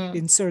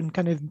in certain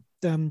kind of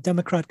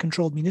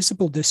Democrat-controlled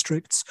municipal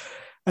districts.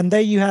 And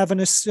there you have,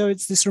 so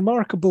it's this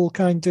remarkable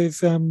kind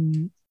of,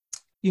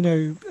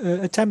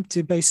 attempt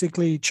to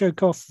basically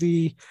choke off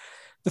the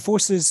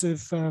forces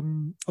of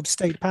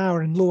state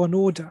power and law and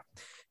order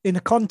in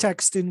a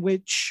context in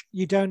which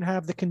you don't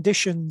have the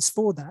conditions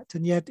for that,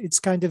 and yet it's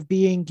kind of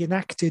being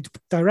enacted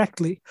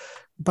directly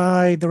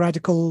by the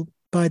radical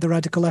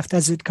left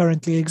as it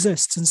currently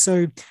exists. And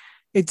so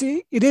it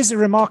is a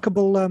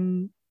remarkable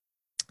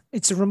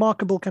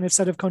kind of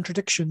set of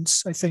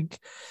contradictions, I think,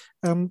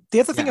 The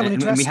other thing I want to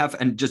address, we have,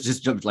 and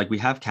just like we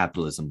have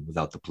capitalism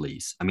without the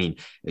police. I mean,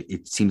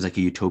 it seems like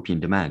a utopian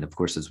demand. Of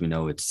course, as we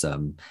know, it's a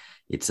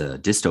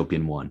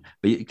dystopian one.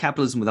 But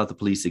capitalism without the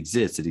police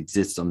exists. It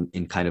exists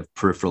in kind of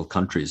peripheral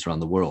countries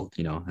around the world.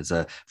 You know, as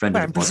a friend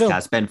of the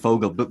podcast, Ben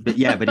Fogel. But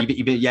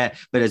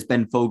as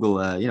Ben Fogel,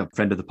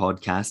 friend of the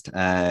podcast,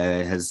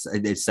 has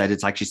said,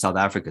 it's actually South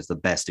Africa is the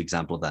best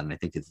example of that, and I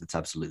think it's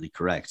absolutely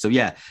correct. So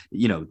yeah,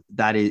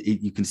 that is,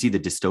 you can see the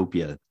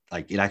dystopia.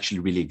 Like, it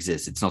actually really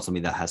exists. It's not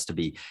something that has to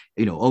be,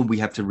 we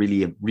have to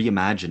really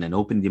reimagine and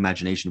open the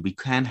imagination. We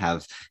can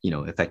have,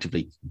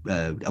 effectively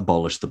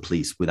abolish the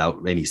police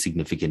without any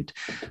significant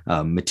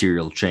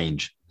material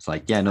change. It's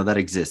like, yeah, no, that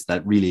exists.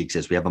 That really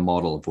exists. We have a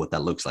model of what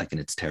that looks like,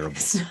 and it's terrible.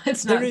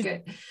 It's not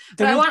good.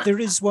 There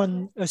is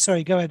one.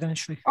 Sorry, go ahead,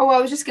 Ashley. Oh,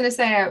 I was just going to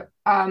say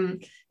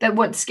that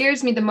what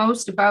scares me the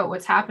most about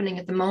what's happening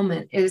at the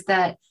moment is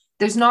that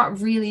there's not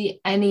really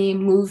any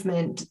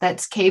movement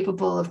that's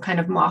capable of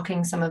kind of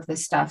mocking some of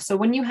this stuff. So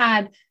when you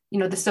had,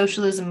 the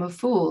socialism of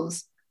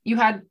fools, you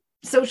had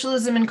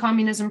socialism and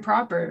communism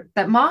proper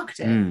that mocked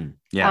it.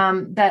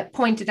 That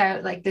pointed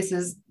out, like,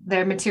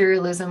 their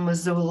materialism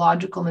was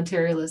zoological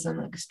materialism,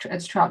 like,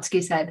 as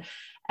Trotsky said.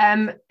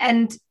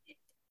 And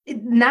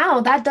now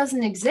that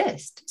doesn't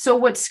exist. So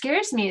what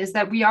scares me is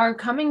that we are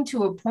coming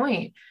to a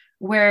point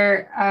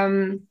where,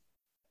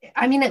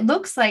 it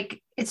looks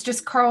like it's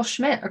just Carl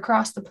Schmitt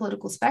across the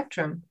political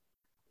spectrum.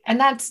 And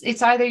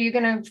it's either you're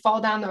going to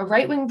fall down a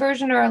right-wing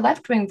version or a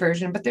left-wing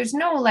version, but there's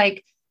no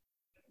like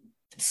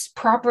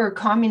proper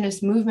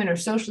communist movement or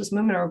socialist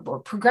movement or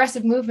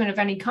progressive movement of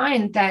any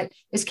kind that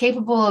is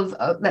capable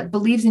of that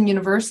believes in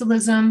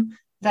universalism,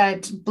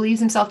 that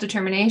believes in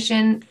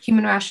self-determination,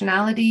 human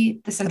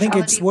rationality, the centrality. I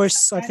think it's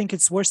worse. I think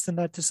it's worse than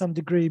that to some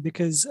degree,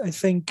 because I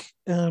think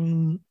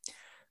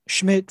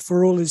Schmitt,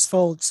 for all his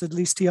faults, at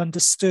least he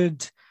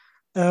understood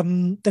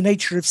the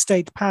nature of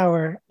state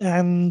power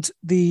and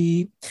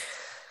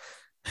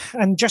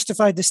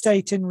justified the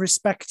state in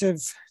respect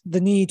of the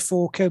need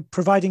for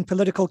providing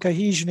political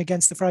cohesion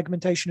against the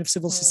fragmentation of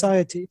civil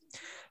society,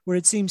 where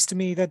it seems to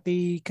me that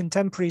the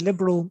contemporary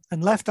liberal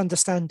and left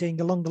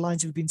understanding along the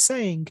lines we've been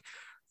saying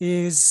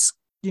is,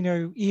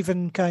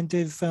 even kind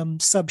of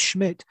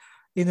sub-Schmitt,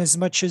 in as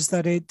much as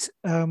that it,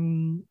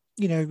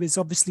 is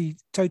obviously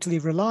totally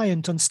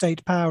reliant on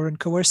state power and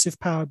coercive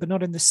power, but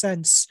not in the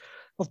sense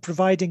of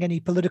providing any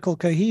political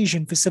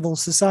cohesion for civil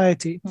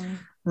society.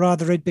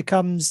 Rather, it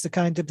becomes the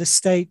kind of the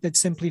state that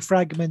simply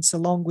fragments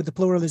along with the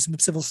pluralism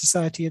of civil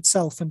society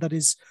itself, and that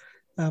is,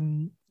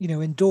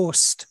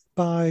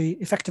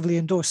 effectively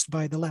endorsed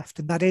by the left.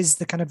 And that is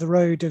the kind of the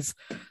road of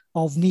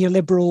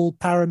neoliberal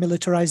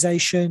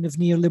paramilitarization, of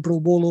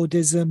neoliberal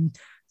warlordism,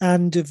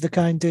 and of the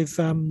kind of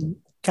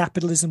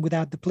capitalism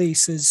without the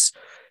police, as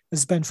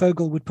Ben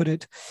Fogel would put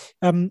it.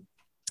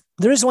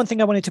 There is one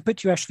thing I wanted to put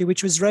to you, Ashley,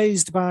 which was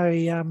raised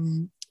by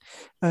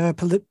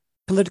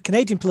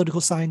Canadian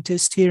political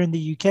scientist here in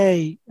the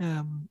UK,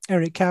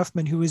 Eric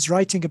Kaufman, who was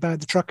writing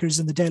about the truckers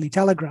in the Daily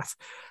Telegraph,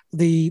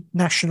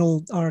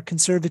 our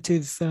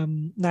conservative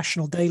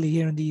national daily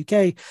here in the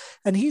UK.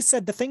 And he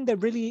said the thing that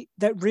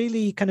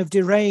really kind of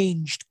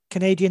deranged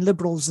Canadian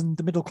liberals and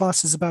the middle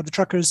classes about the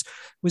truckers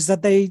was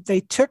that they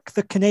took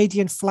the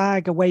Canadian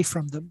flag away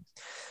from them.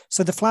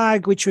 So the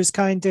flag, which was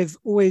kind of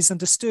always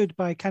understood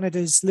by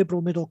Canada's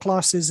liberal middle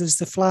classes as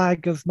the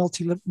flag of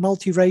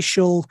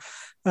multiracial,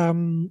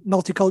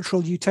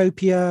 multicultural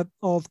utopia,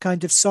 of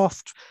kind of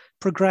soft,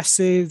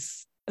 progressive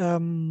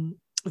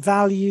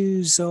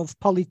values, of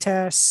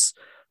politesse,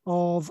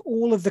 of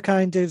all of the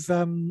kind of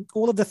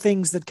all of the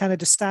things that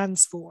Canada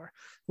stands for,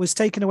 was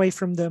taken away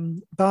from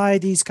them by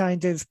these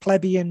kind of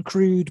plebeian,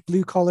 crude,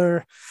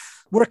 blue-collar,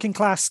 working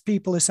class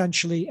people,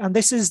 essentially. And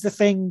this is the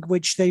thing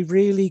which they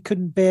really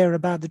couldn't bear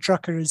about the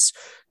truckers,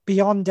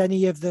 beyond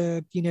any of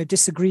the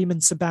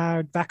disagreements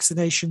about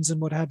vaccinations and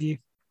what have you.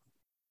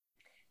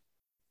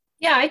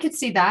 Yeah, I could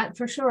see that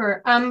for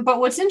sure.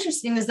 But what's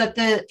interesting is that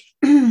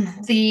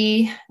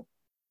the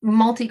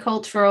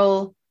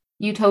multicultural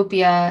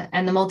utopia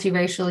and the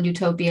multiracial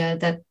utopia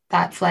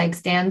that flag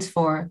stands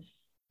for,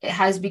 it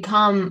has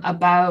become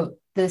about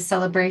the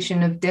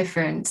celebration of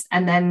difference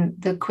and then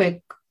the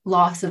quick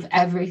loss of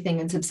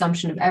everything and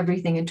subsumption of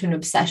everything into an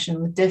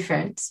obsession with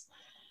difference.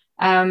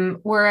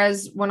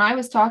 Whereas when I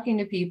was talking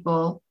to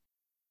people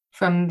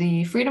from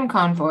the Freedom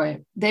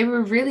Convoy, they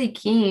were really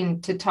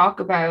keen to talk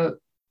about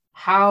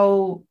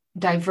how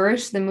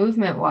diverse the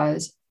movement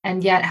was,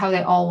 and yet how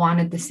they all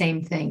wanted the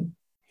same thing.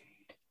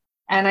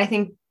 And I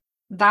think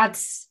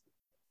that's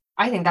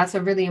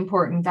a really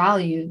important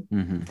value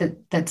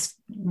that's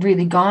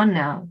really gone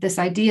now. This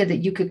idea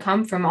that you could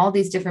come from all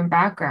these different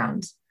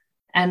backgrounds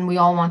and we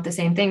all want the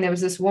same thing. There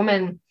was this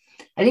woman,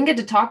 I didn't get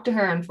to talk to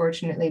her,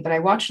 unfortunately, but I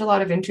watched a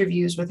lot of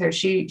interviews with her.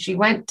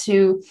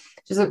 There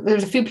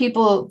was a few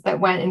people that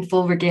went in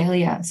full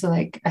regalia. So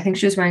like, I think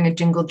she was wearing a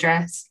jingle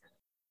dress,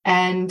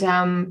 and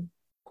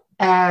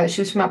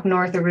she was from up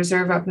north, a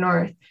reserve up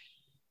north.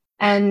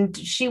 And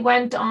she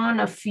went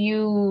on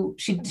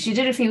she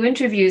did a few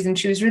interviews, and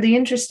she was really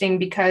interesting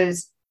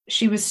because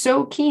she was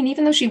so keen,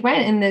 even though she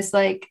went in this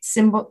like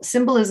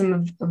symbolism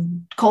of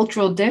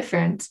cultural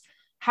difference,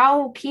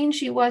 how keen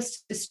she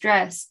was to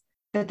stress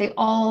that they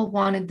all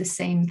wanted the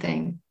same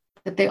thing,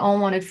 that they all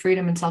wanted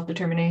freedom and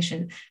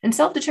self-determination. And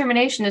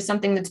self-determination is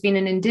something that's been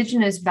an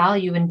Indigenous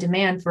value and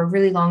demand for a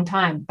really long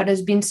time, but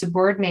has been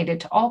subordinated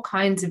to all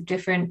kinds of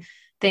different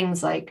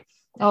things like,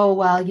 oh,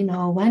 well,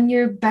 when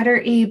you're better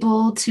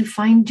able to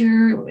find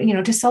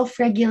to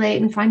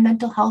self-regulate and find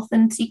mental health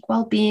and seek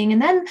well-being,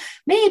 and then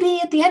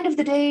maybe at the end of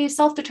the day,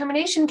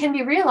 self-determination can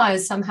be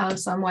realized somehow,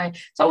 some way.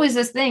 It's always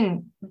this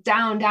thing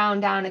down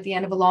at the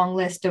end of a long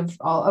list of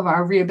all of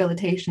our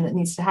rehabilitation that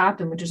needs to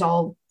happen, which is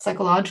all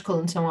psychological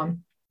and so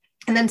on.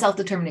 And then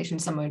self-determination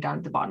somewhere down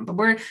at the bottom. But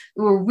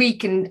we're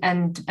weak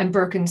and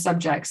broken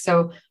subjects.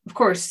 So of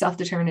course,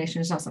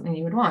 self-determination is not something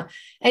you would want.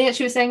 And yet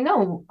she was saying,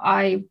 no,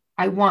 I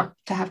want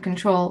to have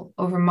control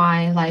over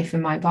my life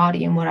and my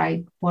body and what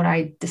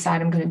I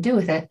decide I'm going to do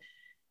with it.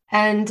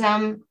 And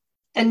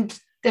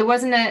there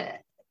wasn't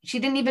she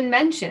didn't even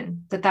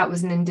mention that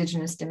was an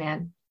Indigenous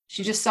demand.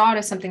 She just saw it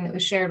as something that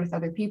was shared with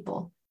other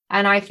people.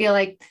 And I feel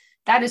like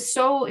that is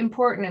so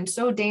important and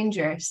so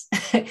dangerous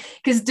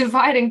because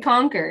divide and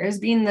conquer has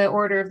been the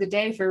order of the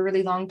day for a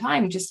really long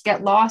time. Just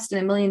get lost in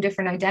a million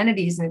different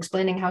identities and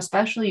explaining how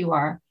special you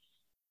are.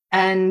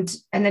 And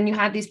then you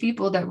had these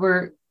people that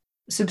were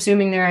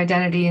subsuming their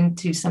identity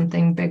into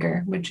something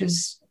bigger, which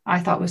I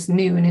thought was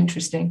new and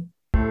interesting.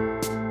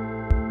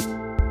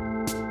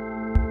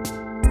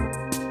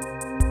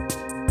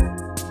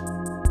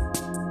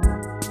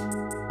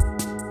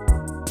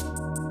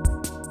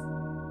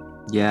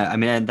 Yeah, I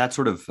mean, and that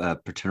sort of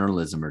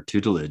paternalism or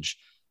tutelage,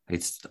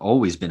 it's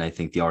always been, I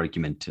think, the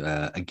argument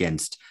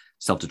against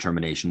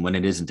self-determination when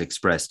it isn't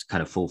expressed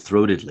kind of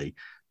full-throatedly.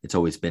 It's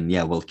always been,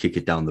 yeah, well, kick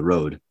it down the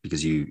road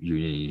because you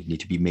need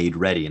to be made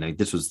ready. And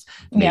this was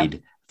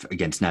made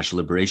against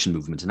national liberation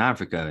movements in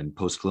Africa and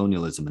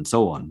post-colonialism and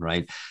so on,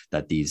 right?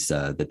 That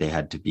that they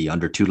had to be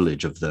under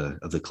tutelage of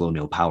the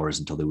colonial powers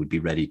until they would be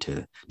ready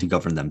to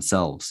govern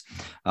themselves.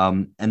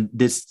 And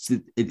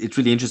it's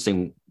really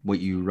interesting what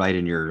you write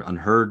in your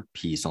Unheard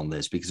piece on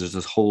this, because there's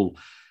this whole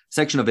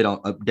section of it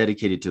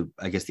dedicated to,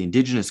 I guess, the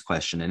Indigenous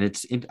question.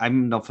 And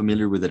I'm not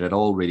familiar with it at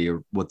all, really,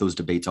 or what those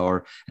debates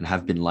are and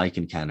have been like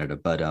in Canada.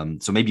 But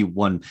so maybe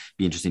be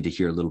interesting to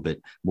hear a little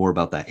bit more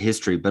about that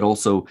history, but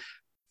also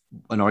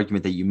an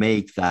argument that you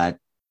make that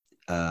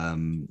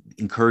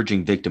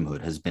encouraging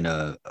victimhood has been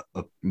a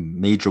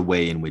major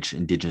way in which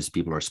Indigenous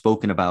people are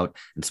spoken about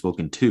and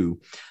spoken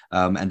to,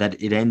 and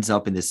that it ends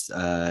up in this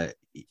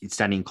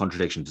standing in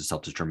contradiction to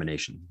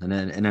self-determination. And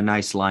a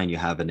nice line you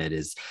have in it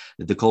is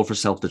that the call for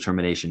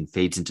self-determination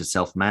fades into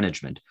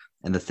self-management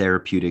and the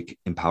therapeutic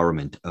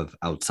empowerment of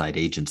outside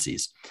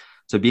agencies.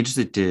 So I'd be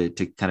interested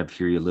to kind of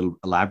hear you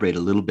elaborate a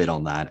little bit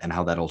on that and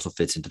how that also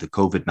fits into the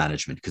COVID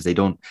management, because they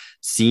don't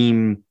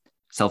seem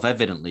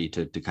self-evidently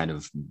to kind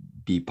of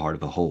be part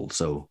of a whole.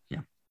 So,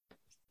 yeah.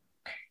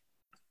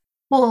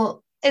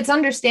 Well, it's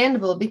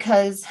understandable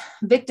because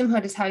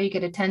victimhood is how you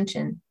get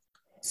attention.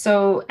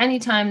 So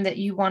anytime that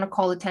you want to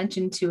call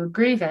attention to a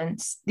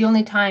grievance, the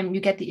only time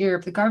you get the ear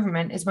of the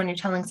government is when you're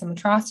telling some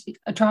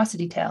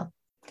atrocity tale.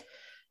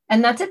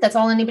 And that's it. That's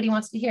all anybody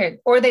wants to hear.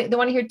 Or they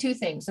want to hear two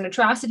things: an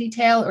atrocity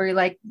tale or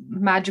like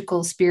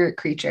magical spirit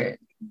creature,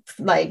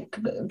 like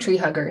tree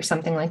hugger or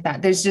something like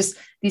that. There's just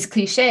these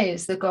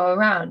cliches that go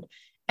around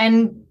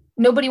and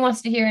nobody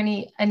wants to hear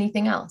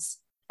anything else.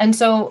 And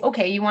so,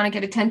 okay, you want to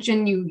get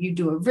attention, you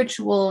do a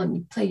ritual and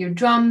you play your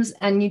drums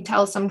and you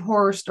tell some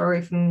horror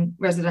story from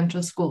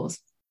residential schools.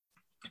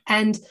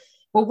 And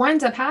what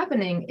winds up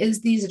happening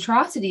is these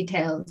atrocity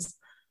tales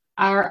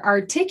are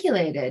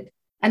articulated,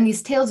 and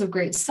these tales of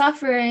great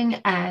suffering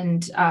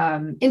and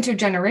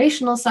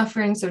intergenerational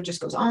suffering. So it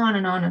just goes on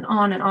and on and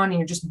on and on. And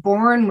you're just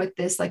born with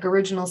this like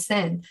original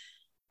sin.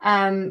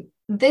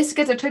 This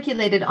gets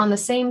articulated on the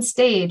same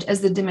stage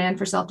as the demand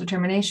for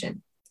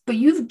self-determination. But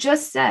you've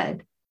just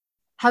said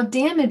how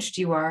damaged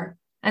you are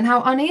and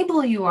how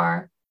unable you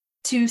are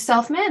to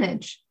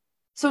self-manage.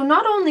 So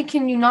not only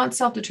can you not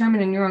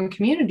self-determine in your own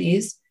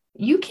communities,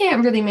 you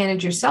can't really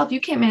manage yourself. You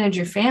can't manage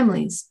your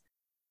families.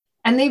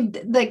 And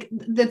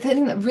the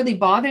thing that really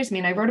bothers me,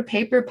 and I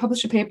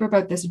published a paper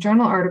about this, a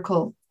journal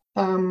article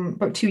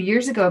about 2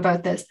 years ago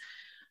about this.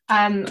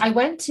 I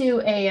went to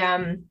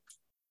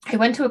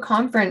a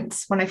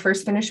conference when I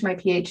first finished my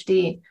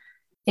PhD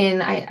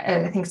in,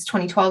 I think it's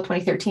 2012,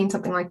 2013,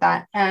 something like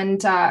that. And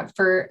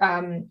for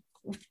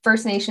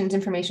First Nations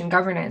information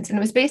governance. And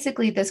it was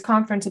basically this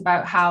conference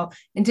about how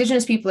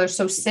Indigenous people are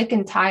so sick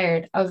and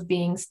tired of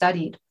being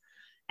studied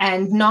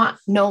and not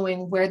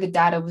knowing where the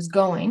data was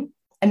going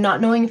and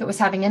not knowing if it was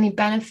having any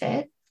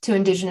benefit to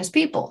Indigenous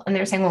people. And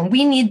they're saying, well,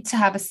 we need to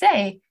have a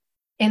say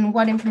in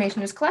what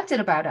information is collected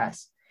about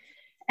us.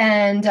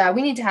 And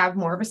we need to have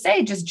more of a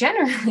say just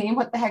generally in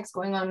what the heck's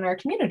going on in our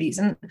communities.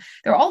 And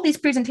there are all these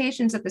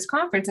presentations at this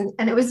conference.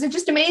 And it was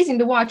just amazing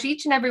to watch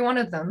each and every one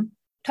of them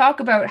talk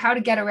about how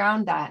to get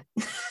around that.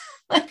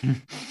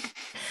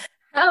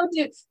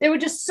 They were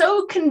just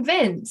so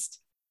convinced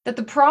that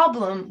the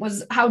problem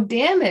was how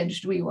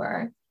damaged we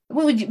were,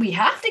 well, we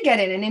have to get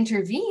in and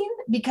intervene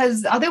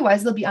because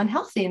otherwise they'll be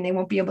unhealthy and they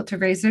won't be able to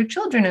raise their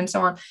children and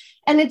so on.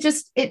 And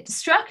it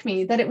struck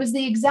me that it was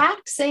the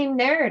exact same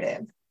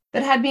narrative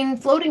that had been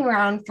floating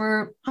around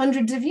for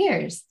hundreds of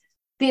years.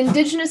 The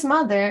Indigenous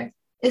mother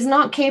is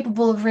not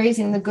capable of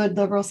raising the good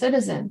liberal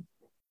citizen.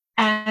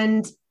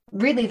 And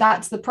really,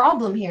 that's the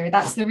problem here.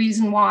 That's the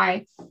reason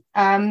why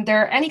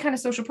there are any kind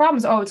of social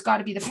problems. Oh, it's got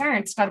to be the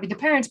parents, it's got to be the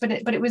parents. But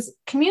it was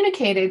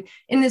communicated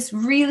in this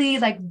really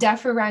like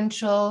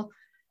deferential,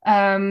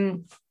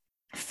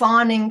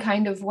 fawning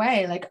kind of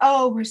way. Like,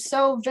 oh, we're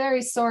so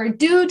very sorry.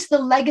 Due to the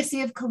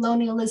legacy of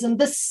colonialism,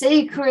 the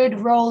sacred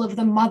role of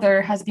the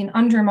mother has been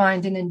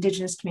undermined in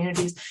Indigenous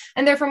communities.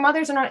 And therefore,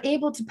 mothers are not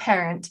able to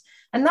parent.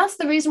 And that's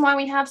the reason why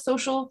we have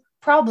social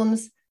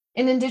problems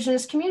in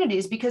Indigenous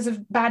communities, because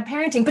of bad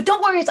parenting. But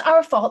don't worry, it's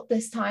our fault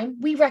this time.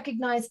 We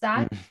recognize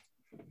that.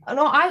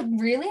 No,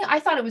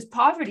 I thought it was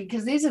poverty,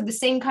 because these are the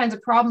same kinds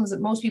of problems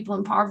that most people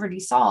in poverty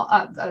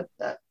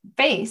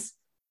face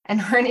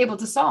and aren't able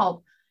to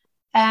solve.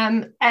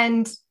 And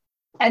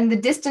the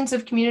distance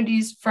of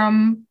communities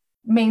from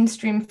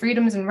mainstream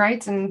freedoms and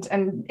rights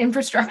and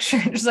infrastructure,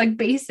 just like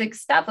basic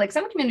stuff. Like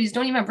some communities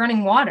don't even have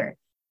running water.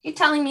 You're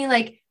telling me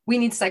like we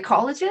need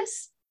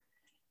psychologists?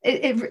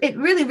 It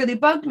really, really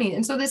bugged me.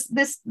 And so this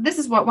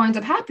is what winds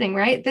up happening,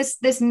 right?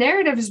 This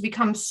narrative has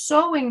become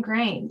so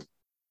ingrained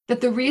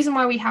that the reason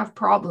why we have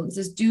problems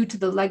is due to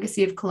the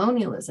legacy of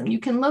colonialism. You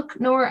can look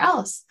nowhere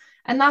else.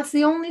 And that's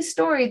the only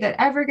story that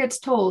ever gets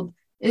told,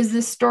 is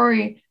this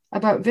story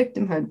about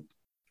victimhood.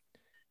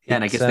 Yeah,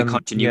 and I guess the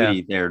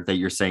continuity there that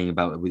you're saying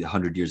about with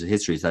 100 years of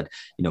history is that,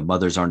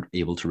 mothers aren't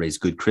able to raise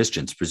good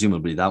Christians.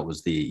 Presumably that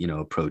was the,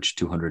 approach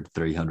 200,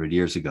 300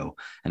 years ago.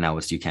 And now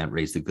it's you can't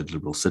raise the good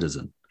liberal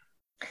citizen.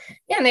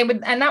 Yeah,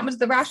 and that was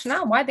the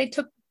rationale why they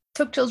took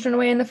children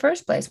away in the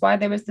first place, why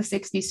there was the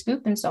 60s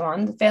scoop and so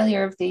on, the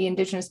failure of the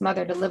Indigenous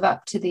mother to live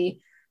up to the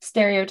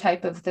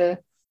stereotype of the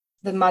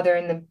mother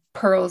and the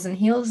pearls and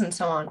heels and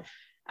so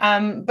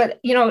on. But,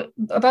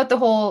 about the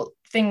whole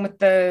thing with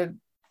the,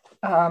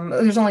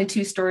 there's only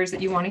two stories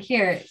that you want to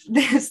hear.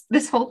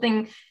 This whole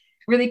thing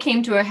really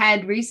came to a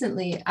head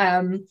recently,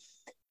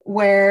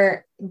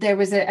 where there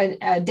was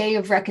a day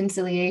of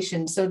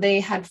reconciliation. So they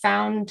had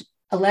found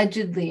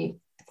allegedly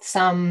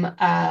some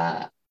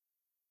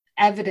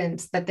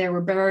evidence that there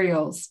were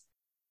burials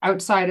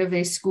outside of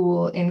a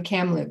school in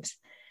Kamloops.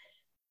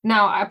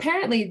 Now,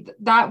 apparently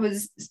that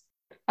was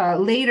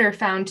later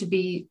found to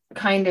be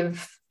kind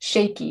of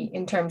shaky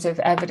in terms of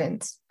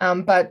evidence.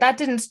 But that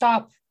didn't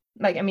stop,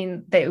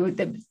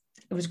 it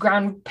was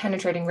ground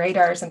penetrating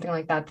radar or something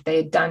like that they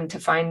had done to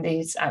find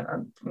these,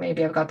 or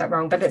maybe I've got that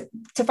wrong, but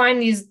to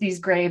find these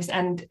graves.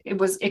 And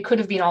it could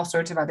have been all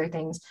sorts of other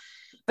things.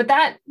 But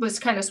that was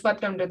kind of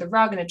swept under the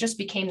rug, and it just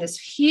became this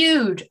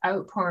huge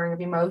outpouring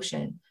of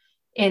emotion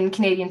in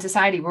Canadian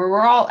society,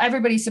 where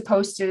everybody's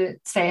supposed to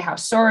say how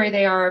sorry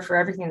they are for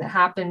everything that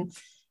happened.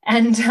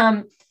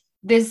 And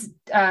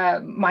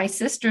my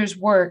sister's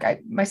work,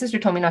 my sister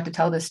told me not to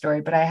tell this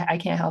story, but I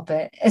can't help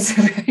it. It's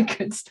a very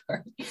good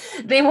story.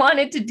 They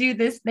wanted to do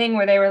this thing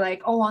where they were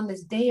like, oh, on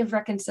this day of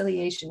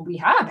reconciliation, we've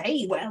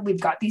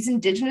got these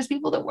Indigenous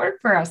people that work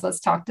for us.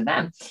 Let's talk to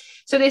them.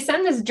 So they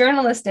send this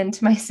journalist in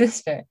to my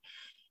sister.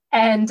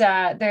 And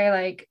they're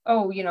like,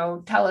 oh,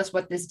 tell us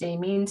what this day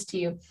means to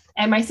you.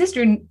 And my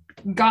sister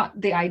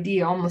got the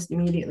idea almost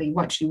immediately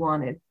what she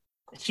wanted.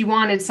 She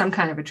wanted some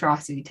kind of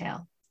atrocity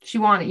tale. She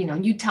wanted,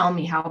 you tell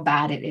me how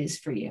bad it is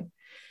for you.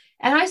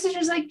 And my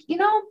sister's like,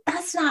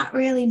 that's not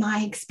really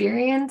my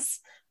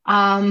experience.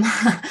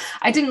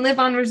 I didn't live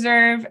on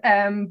reserve,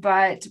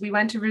 but we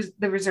went to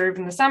the reserve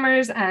in the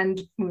summers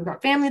and we've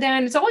got family there.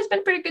 And it's always been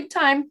a pretty good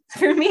time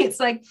for me. It's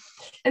like,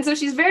 and so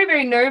she's very,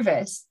 very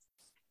nervous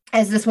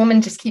as this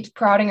woman just keeps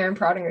prodding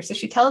her. So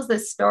she tells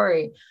this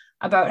story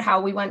about how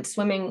we went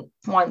swimming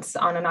once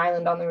on an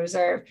island on the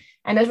reserve.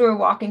 And as we were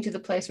walking to the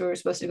place where we were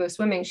supposed to go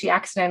swimming, she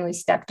accidentally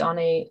stepped on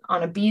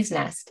a bee's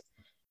nest.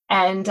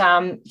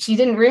 And she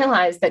didn't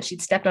realize that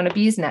she'd stepped on a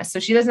bee's nest. So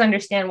she doesn't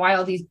understand why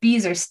all these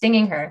bees are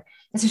stinging her.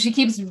 And so she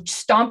keeps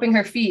stomping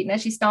her feet. And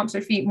as she stomps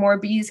her feet, more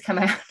bees come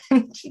out.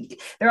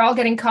 They're all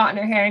getting caught in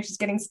her hair, and she's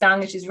getting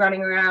stung, and she's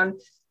running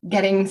around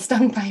getting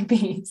stung by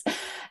bees.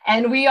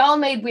 And we all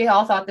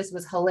thought this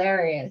was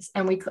hilarious.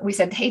 And we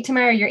said, hey,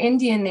 Tamara, your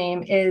Indian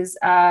name is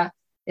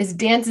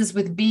Dances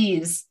with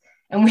Bees.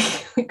 And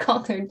we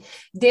called her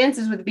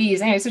Dances with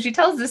Bees. Anyway, so she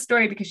tells this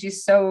story because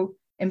she's so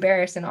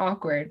embarrassed and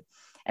awkward.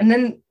 And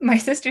then my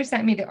sister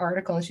sent me the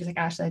article, and she's like,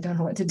 Ashley, I don't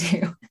know what to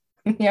do.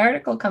 And the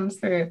article comes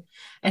through,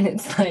 and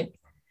it's like,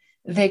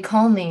 they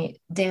call me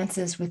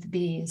Dances with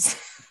Bees.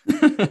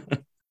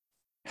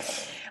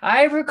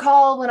 I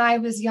recall when I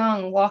was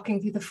young walking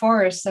through the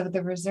forests of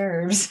the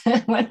reserves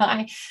when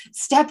I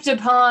stepped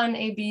upon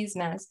a bee's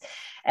nest.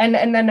 And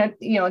then, at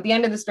the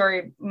end of the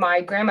story, my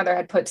grandmother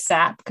had put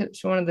sap,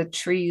 because one of the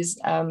trees,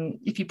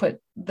 if you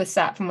put the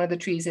sap from one of the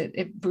trees,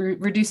 it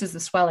reduces the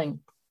swelling.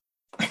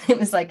 It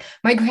was like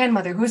my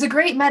grandmother, who was a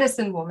great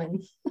medicine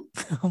woman.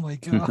 Oh my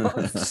God.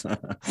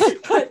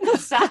 Put the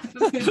sap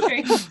of the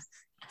trees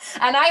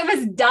And I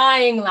was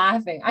dying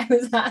laughing. I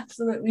was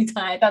absolutely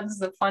dying. I thought this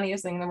was the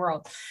funniest thing in the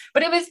world.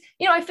 But it was,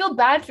 I feel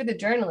bad for the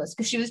journalist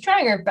because she was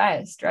trying her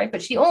best, right?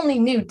 But she only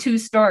knew 2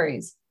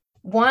 stories.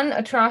 1,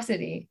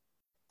 atrocity.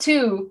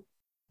 2,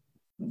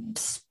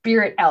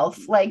 spirit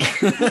elf. Like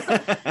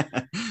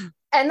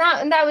and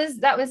that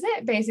was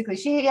it basically.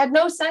 She had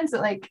no sense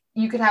that like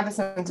you could have a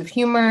sense of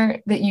humor,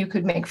 that you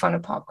could make fun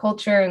of pop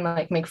culture and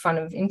like make fun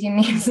of Indian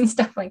names and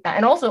stuff like that,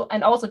 and also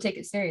take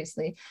it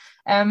seriously.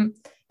 But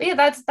yeah,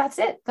 that's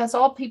it. That's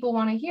all people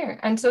want to hear.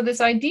 And so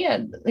this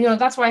idea,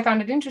 that's why I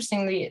found it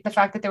interesting, the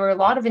fact that there were a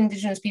lot of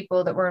Indigenous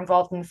people that were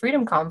involved in the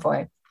Freedom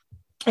Convoy.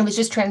 It was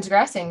just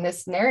transgressing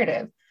this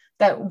narrative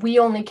that we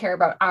only care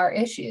about our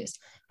issues.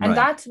 And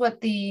that's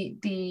what the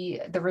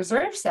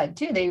reserve said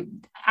too. They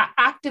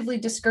actively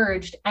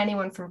discouraged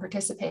anyone from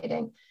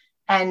participating,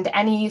 and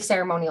any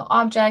ceremonial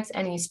objects,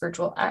 any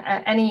spiritual,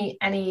 any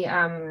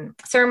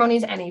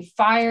ceremonies, any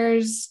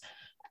fires,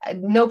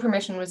 no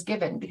permission was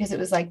given, because it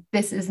was like,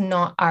 this is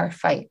not our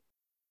fight.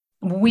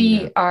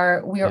 We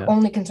are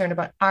only concerned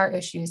about our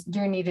issues.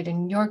 You're needed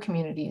in your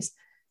communities,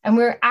 and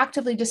we're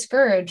actively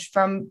discouraged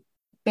from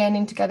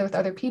banding together with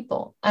other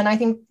people. And I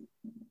think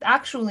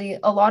actually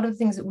a lot of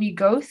things that we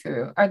go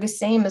through are the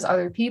same as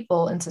other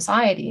people in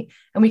society,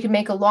 and we can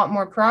make a lot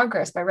more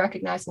progress by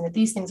recognizing that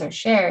these things are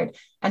shared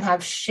and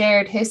have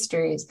shared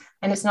histories.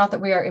 And it's not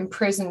that we are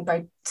imprisoned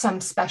by some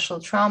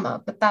special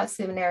trauma, but that's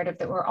the narrative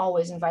that we're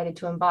always invited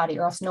to embody,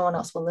 or else no one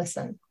else will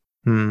listen.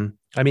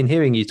 I mean,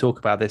 hearing you talk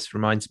about this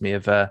reminds me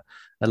of a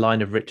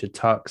line of Richard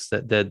Tuck's,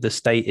 that the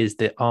state is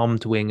the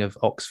armed wing of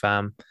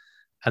Oxfam.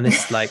 And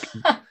this like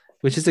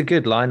which is a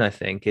good line, I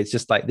think. It's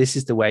just like, this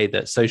is the way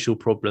that social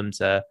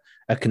problems are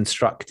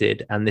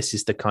constructed. And this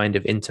is the kind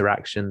of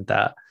interaction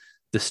that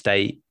the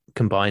state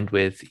combined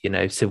with,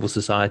 civil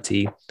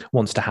society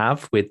wants to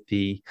have with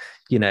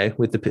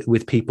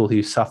with people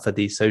who suffer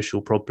these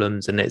social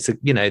problems. And it's,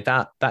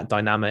 that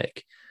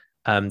dynamic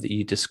that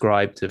you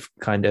described of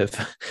kind of,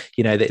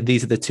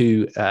 these are the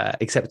 2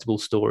 acceptable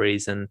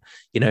stories. And,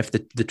 if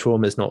the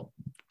trauma is not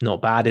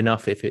bad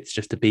enough, if it's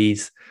just a bee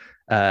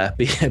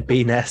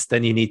nest,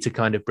 then you need to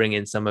kind of bring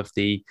in some of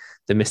the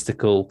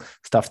mystical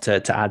stuff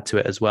to add to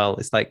it as well.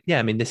 It's like, yeah,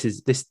 I mean,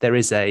 there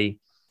is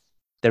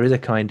a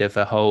kind of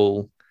a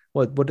whole,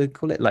 what do they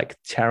call it, like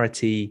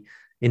charity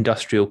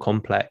industrial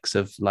complex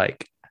of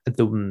like I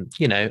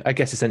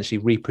guess essentially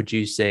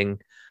reproducing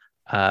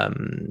a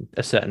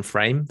certain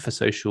frame for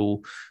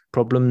social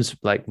problems,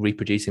 like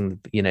reproducing,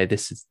 these are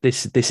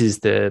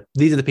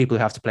the people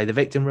who have to play the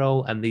victim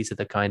role, and these are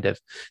the kind of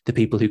the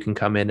people who can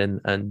come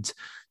in and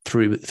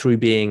through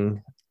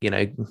being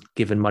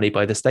given money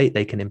by the state,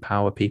 they can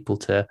empower people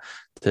to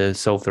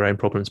solve their own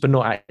problems, but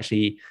not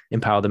actually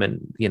empower them in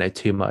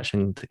too much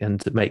and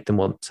make them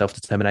want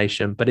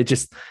self-determination. But it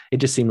just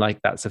seemed like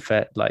that's a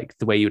fair, like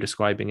the way you're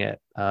describing it.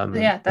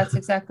 Yeah, that's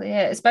exactly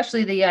it.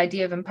 Especially the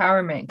idea of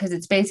empowerment, because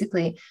it's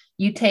basically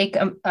you take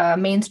a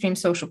mainstream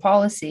social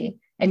policy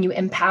and you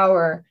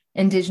empower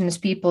Indigenous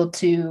people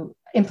to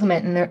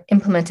implement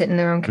it in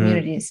their own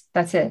communities.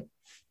 That's it.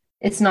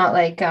 It's not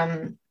like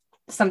and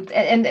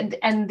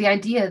the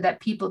idea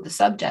that people, the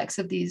subjects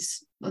of the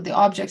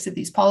objects of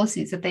these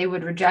policies, that they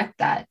would reject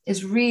that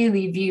is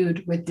really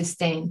viewed with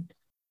disdain.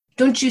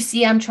 Don't you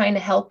see I'm trying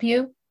to help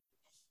you?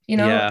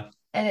 Yeah.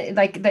 And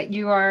like that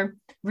you are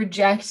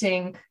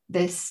rejecting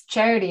this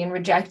charity and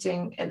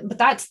rejecting, but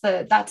that's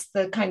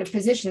the kind of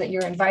position that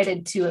you're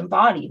invited to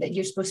embody, that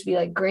you're supposed to be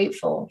like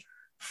grateful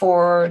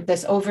for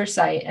this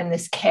oversight and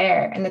this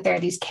care, and that there are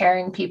these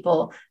caring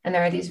people and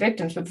there are these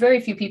victims, but very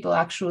few people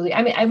actually,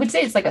 I mean, I would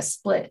say it's like a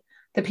split.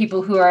 The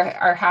people who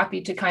are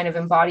happy to kind of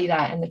embody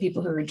that, and the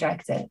people who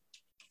reject it.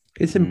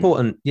 It's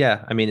important.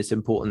 Yeah. I mean, it's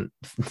important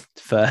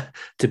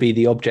to be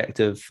the object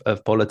of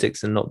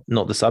politics and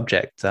not the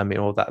subject. I mean,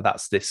 or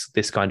that's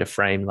this kind of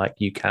frame, like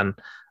you can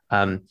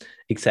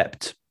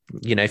accept,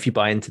 if you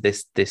buy into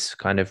this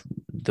kind of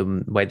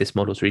the way this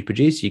model is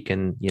reproduced, you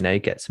can,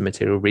 get some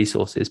material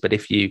resources. But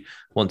if you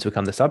want to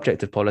become the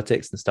subject of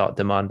politics and start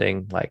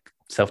demanding like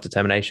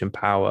self-determination,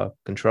 power,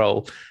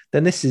 control,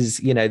 then this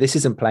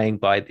isn't playing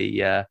by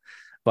the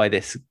by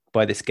this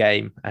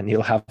game, and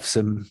you'll have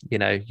some,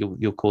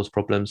 you'll cause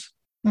problems.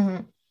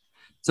 Mm-hmm.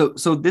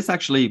 So this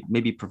actually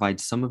maybe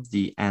provides some of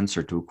the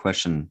answer to a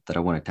question that I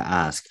wanted to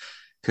ask,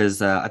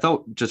 because I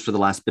thought just for the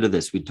last bit of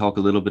this, we'd talk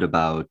a little bit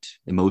about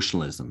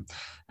emotionalism.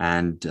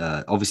 And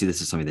obviously,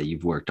 this is something that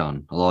you've worked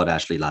on a lot,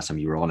 Ashley. Last time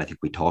you were on, I think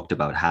we talked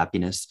about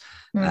happiness.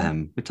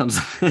 It comes,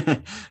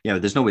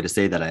 there's no way to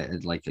say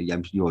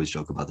that. You always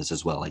joke about this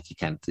as well. Like you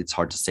can't, it's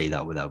hard to say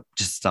that without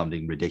just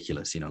sounding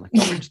ridiculous, we're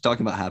just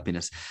talking about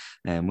happiness.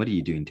 And what are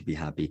you doing to be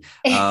happy?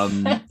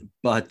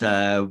 But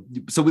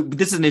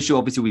this is an issue,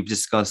 obviously, we've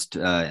discussed,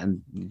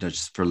 and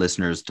just for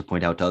listeners to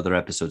point out to other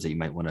episodes that you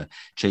might want to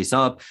chase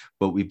up.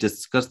 But we've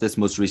discussed this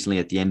most recently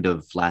at the end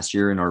of last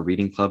year in our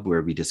reading club,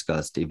 where we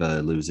discussed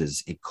Eva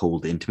Illouz's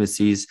cold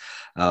intimacies.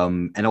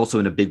 And also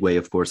in a big way,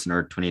 of course, in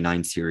our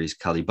 29 series,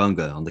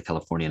 Kalibunga on the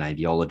Californian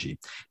ideology,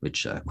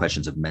 which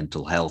questions of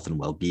mental health and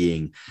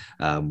well-being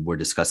were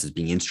discussed as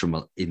being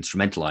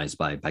instrumentalized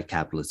by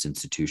capitalist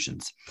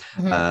institutions.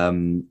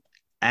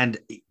 And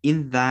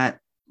in that,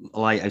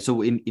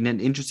 so in an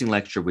interesting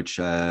lecture which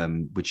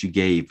you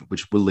gave,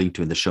 which we'll link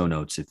to in the show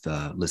notes if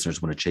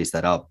listeners want to chase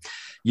that up,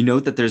 you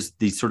note that there's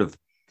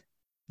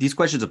these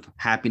questions of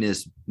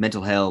happiness,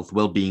 mental health,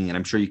 well-being, and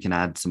I'm sure you can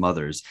add some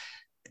others,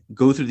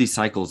 go through these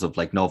cycles of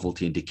like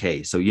novelty and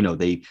decay. So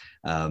they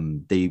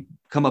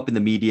come up in the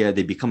media,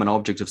 they become an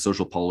object of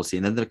social policy,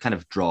 and then they're kind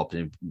of dropped,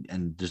 and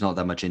there's not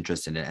that much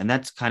interest in it. And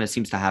that kind of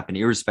seems to happen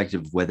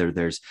irrespective of whether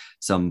there's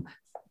some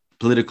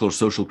political or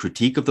social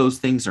critique of those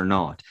things or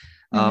not.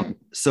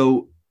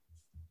 So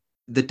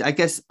I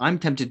guess I'm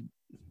tempted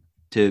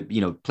to,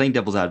 playing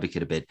devil's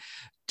advocate a bit,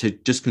 to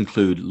just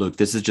conclude, look,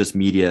 this is just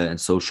media and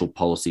social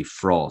policy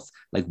froth.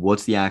 Like,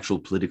 what's the actual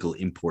political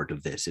import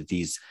of this? If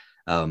these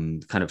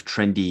kind of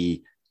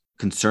trendy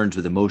concerns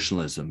with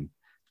emotionalism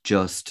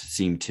just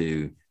seem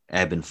to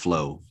ebb and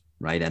flow,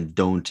 right? And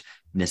don't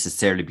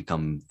necessarily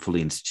become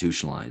fully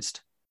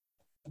institutionalized.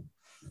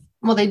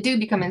 Well, they do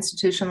become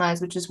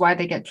institutionalized, which is why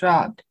they get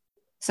dropped.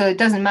 So it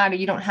doesn't matter.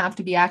 You don't have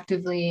to be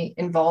actively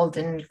involved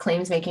in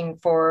claims making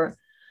for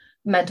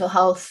mental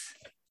health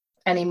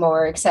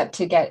anymore, except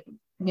to get,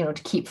 to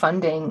keep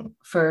funding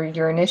for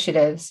your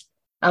initiatives.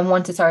 And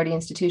once it's already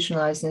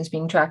institutionalized and is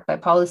being tracked by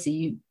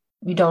policy,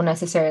 you don't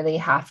necessarily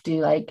have to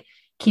like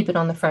keep it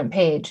on the front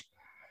page.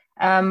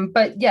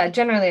 But yeah,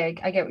 generally,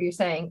 I get what you're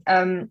saying.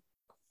 So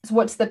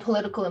what's the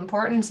political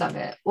importance of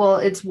it? Well,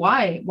 it's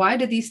why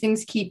do these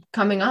things keep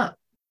coming up?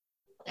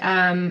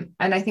 And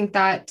I think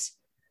that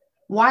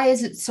why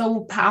is it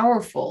so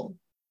powerful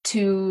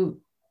to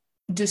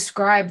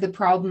describe the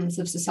problems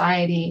of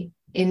society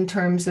in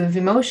terms of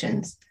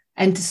emotions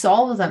and to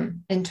solve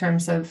them in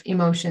terms of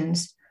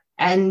emotions?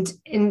 And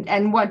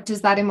what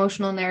does that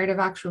emotional narrative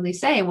actually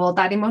say? Well,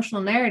 that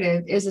emotional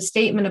narrative is a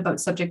statement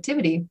about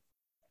subjectivity,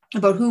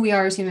 about who we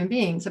are as human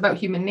beings, about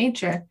human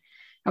nature,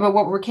 about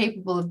what we're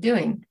capable of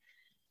doing.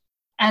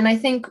 And I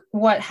think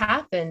what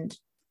happened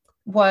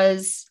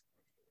was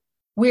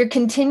we're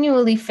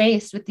continually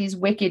faced with these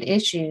wicked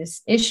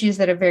issues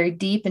that are very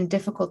deep and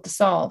difficult to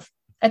solve.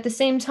 At the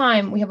same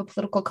time, we have a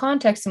political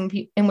context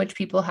in which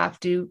people have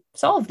to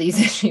solve these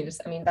issues.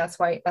 I mean, that's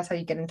how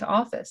you get into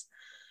office.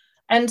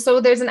 And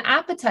so there's an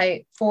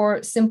appetite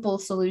for simple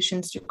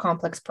solutions to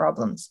complex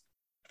problems,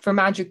 for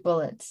magic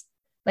bullets.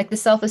 Like the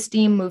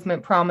self-esteem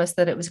movement promised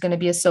that it was going to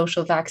be a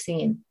social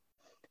vaccine.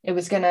 It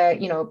was going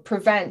to,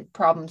 prevent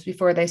problems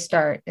before they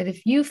start. That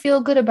if you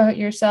feel good about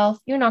yourself,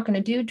 you're not going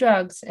to do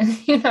drugs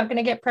and you're not going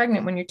to get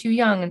pregnant when you're too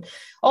young. And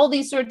all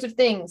these sorts of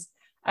things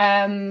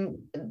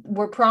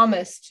were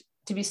promised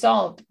to be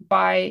solved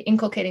by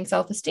inculcating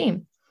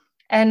self-esteem.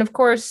 And of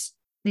course,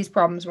 these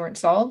problems weren't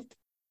solved.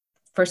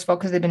 First of all,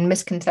 because they've been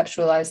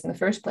misconceptualized in the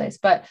first place.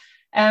 But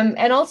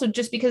and also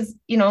just because,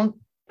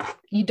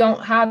 you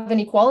don't have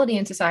any equality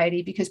in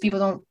society because people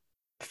don't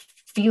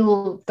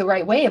feel the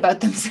right way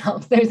about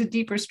themselves. There's a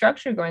deeper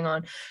structure going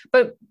on.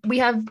 But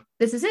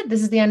this is it.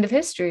 This is the end of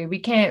history. We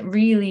can't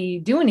really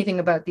do anything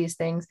about these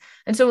things.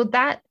 And so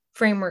that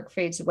framework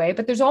fades away,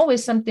 but there's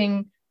always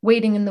something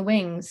waiting in the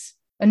wings,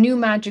 a new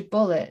magic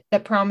bullet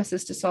that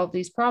promises to solve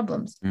these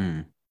problems.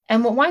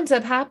 And what winds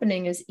up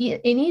happening is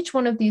in each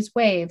one of these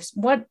waves,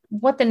 what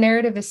the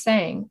narrative is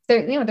saying,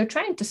 they're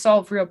trying to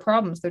solve real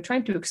problems. They're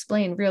trying to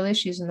explain real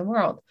issues in the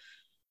world,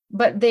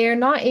 but they are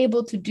not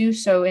able to do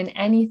so in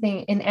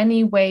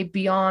any way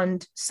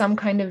beyond some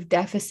kind of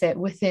deficit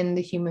within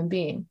the human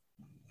being.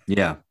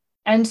 Yeah.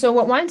 And so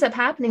what winds up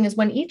happening is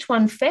when each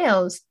one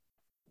fails,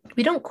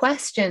 we don't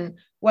question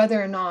whether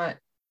or not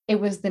it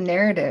was the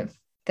narrative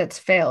that's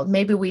failed.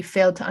 Maybe we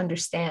failed to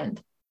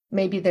understand.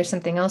 Maybe there's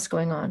something else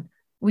going on.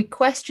 We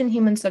question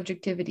human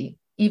subjectivity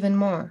even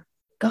more.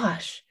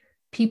 Gosh,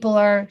 people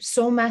are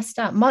so messed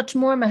up, much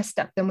more messed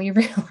up than we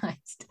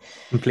realized.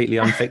 Completely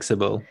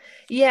unfixable.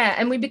 Yeah.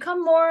 And we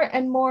become more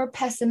and more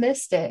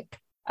pessimistic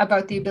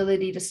about the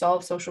ability to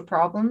solve social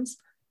problems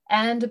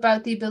and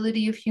about the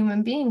ability of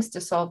human beings to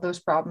solve those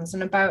problems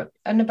and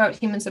about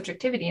human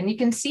subjectivity. And you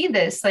can see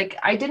this,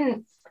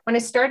 when I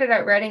started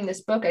out writing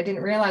this book, I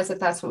didn't realize that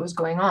that's what was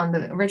going on.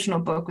 The original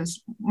book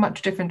was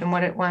much different than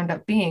what it wound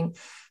up being.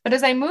 But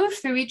as I moved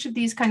through each of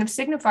these kind of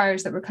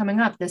signifiers that were coming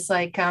up,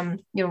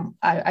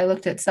 I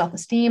looked at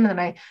self-esteem, and then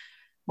I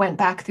went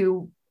back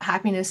through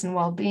happiness and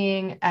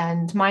well-being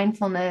and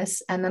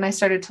mindfulness. And then I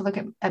started to look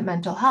at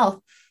mental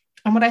health.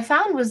 And what I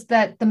found was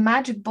that the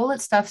magic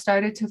bullet stuff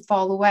started to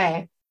fall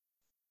away.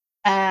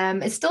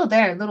 It's still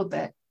there a little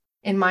bit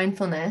in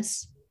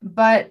mindfulness,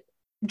 but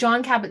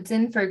Jon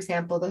Kabat-Zinn, for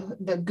example,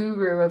 the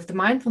guru of the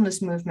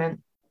mindfulness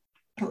movement,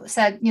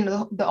 said,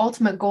 the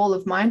ultimate goal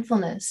of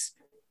mindfulness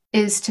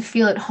is to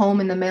feel at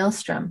home in the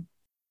maelstrom.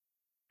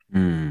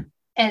 And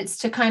it's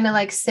to kind of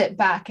like sit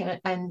back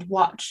and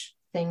watch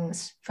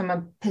things from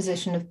a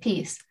position of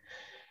peace.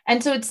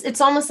 And so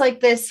it's almost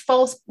like this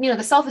false,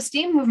 the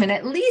self-esteem movement.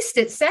 At least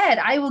it said,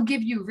 I will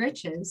give you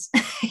riches.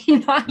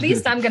 At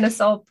least I'm going to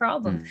solve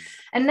problems.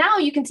 And now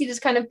you can see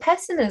this kind of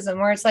pessimism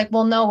where it's like,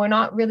 well, no, we're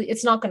not really,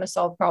 it's not going to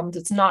solve problems.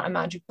 It's not a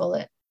magic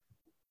bullet.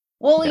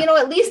 Well,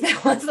 at least there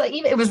was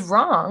even it was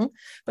wrong,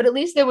 but at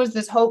least there was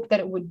this hope that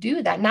it would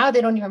do that. Now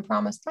they don't even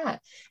promise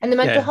that. And the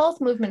mental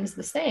health movement is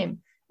the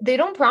same. They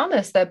don't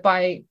promise that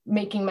by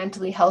making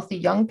mentally healthy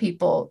young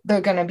people, they're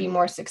going to be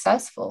more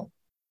successful.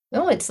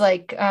 No, it's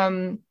like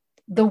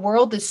the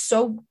world is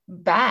so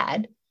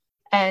bad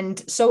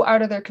and so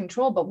out of their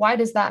control. But why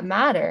does that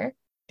matter?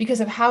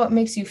 Because of how it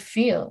makes you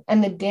feel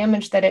and the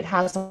damage that it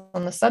has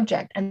on the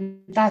subject.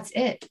 And that's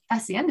it.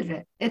 That's the end of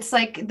it. It's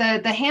like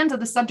the hands of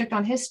the subject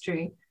on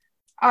history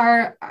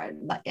are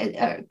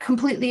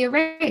completely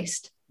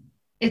erased.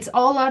 It's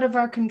all out of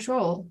our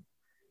control.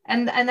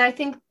 And I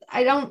think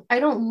I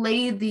don't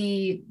lay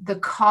the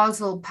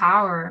causal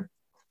power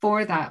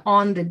for that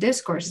on the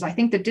discourses. I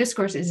think the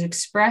discourse is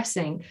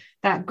expressing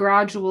that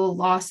gradual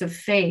loss of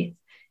faith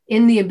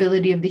in the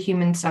ability of the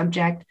human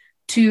subject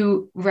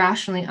to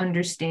rationally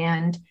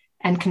understand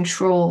and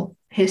control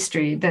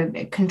history,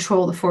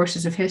 control the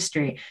forces of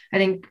history. I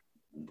think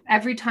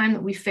every time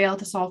that we fail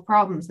to solve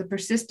problems, the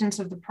persistence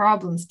of the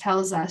problems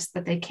tells us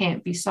that they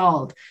can't be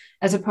solved,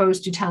 as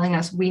opposed to telling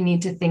us we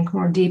need to think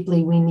more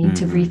deeply, we need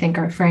to rethink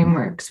our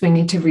frameworks, we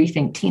need to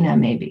rethink Tina,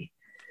 maybe.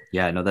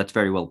 Yeah, no, that's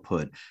very well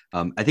put.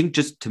 I think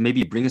just to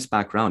maybe bring us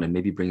back around and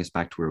maybe bring us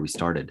back to where we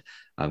started,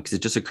 because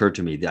it just occurred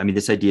to me, I mean,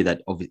 this idea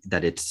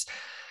that it's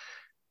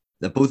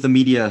that both the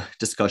media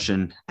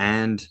discussion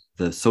and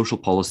the social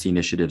policy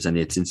initiatives and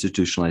its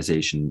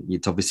institutionalization,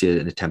 it's obviously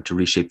an attempt to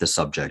reshape the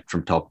subject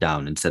from top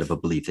down instead of a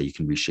belief that you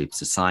can reshape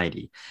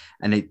society.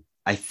 And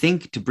I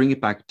think to bring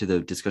it back to the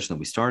discussion that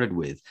we started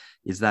with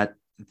is that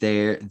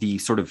the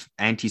sort of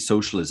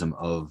anti-socialism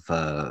of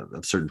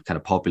certain kind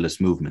of populist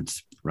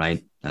movements,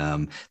 right?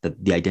 That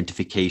the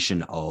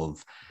identification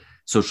of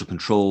social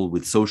control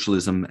with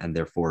socialism, and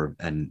therefore,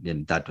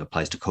 and that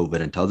applies to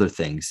COVID and to other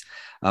things,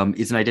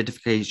 is an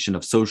identification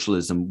of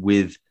socialism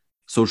with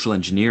social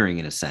engineering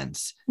in a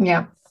sense.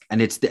 Yeah.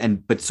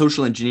 But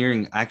social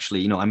engineering,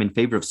 actually, I'm in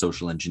favor of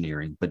social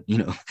engineering, but,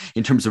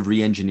 in terms of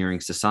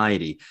re-engineering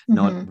society,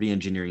 not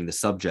re-engineering the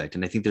subject.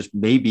 And I think there's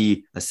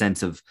maybe a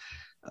sense of,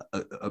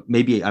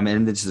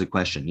 and this is a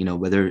question,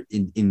 whether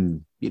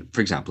in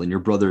for example, in your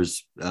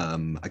brother's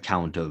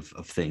account of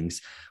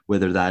things,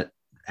 whether that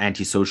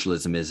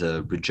anti-socialism is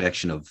a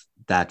rejection of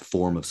that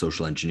form of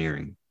social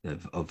engineering,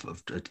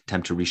 of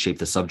attempt to reshape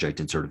the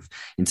subject and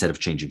instead of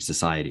changing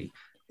society,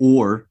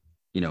 or,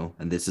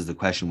 and this is the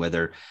question,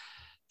 whether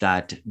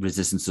that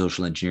resistance to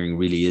social engineering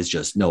really is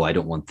just, no, I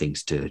don't want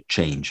things to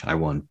change. I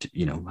want,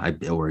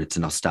 or it's a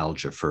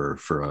nostalgia for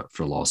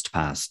a lost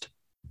past.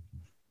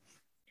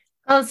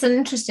 Oh, it's an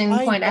interesting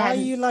point. Why are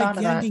you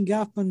ending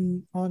up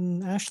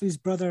on Ashley's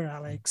brother,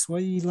 Alex? Why are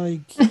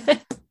you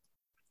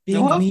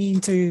being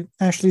mean to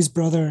Ashley's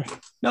brother?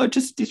 No,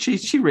 just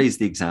she raised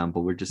the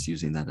example. We're just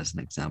using that as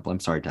an example. I'm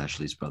sorry to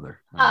Ashley's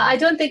brother. I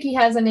don't think he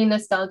has any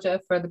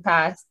nostalgia for the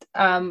past,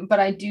 but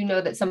I do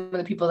know that some of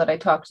the people that I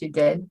talked to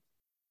did,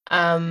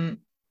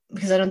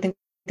 because I don't think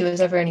there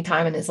was ever any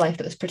time in his life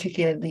that was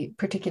particularly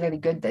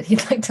good that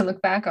he'd like to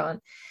look back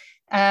on.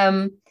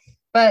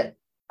 But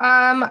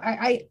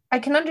I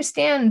can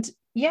understand.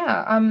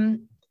 Yeah.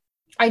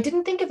 I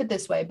didn't think of it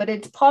this way, but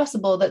it's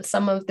possible that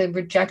some of the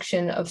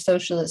rejection of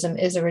socialism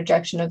is a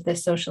rejection of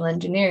this social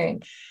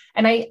engineering.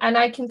 And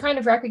I can kind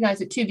of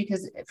recognize it too,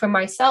 because for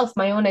myself,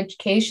 my own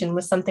education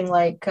was something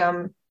like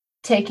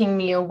taking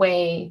me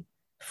away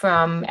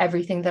from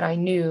everything that I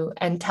knew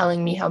and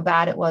telling me how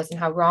bad it was and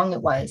how wrong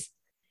it was.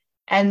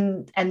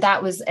 And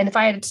if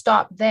I had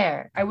stopped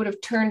there, I would have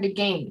turned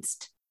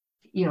against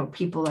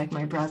people like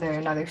my brother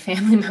and other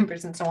family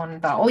members and so on,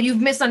 and thought, oh, you've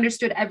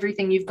misunderstood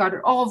everything. You've got it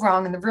all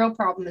wrong. And the real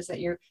problem is that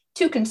you're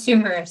too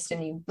consumerist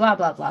and you blah,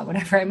 blah, blah,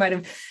 whatever. I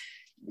might've,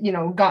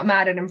 got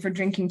mad at him for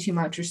drinking too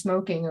much or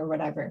smoking or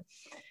whatever.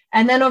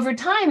 And then over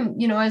time,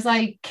 as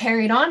I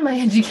carried on my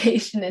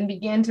education and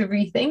began to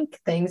rethink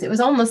things, it was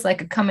almost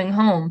like a coming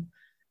home,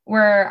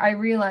 where I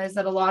realized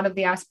that a lot of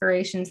the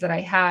aspirations that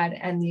I had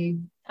and the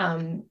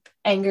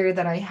anger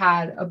that I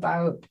had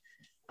about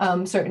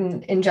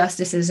certain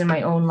injustices in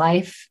my own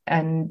life,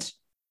 and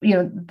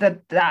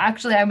that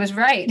actually I was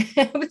right.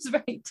 I was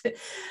right.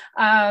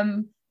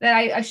 That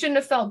I shouldn't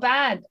have felt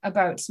bad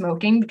about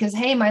smoking, because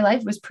hey, my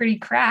life was pretty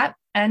crap,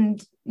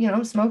 and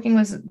smoking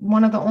was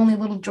one of the only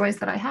little joys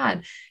that I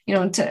had.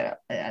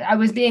 I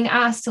was being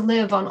asked to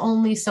live on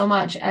only so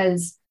much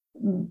as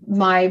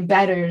my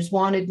betters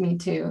wanted me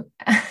to,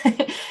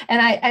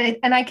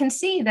 and I can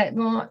see that.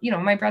 Well,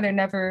 my brother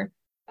never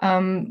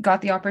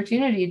got the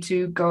opportunity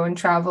to go and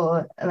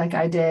travel like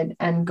I did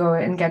and go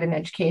and get an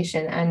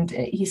education. And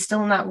he's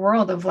still in that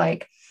world of I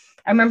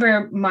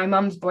remember my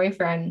mom's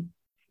boyfriend,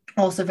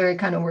 also very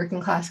kind of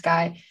working class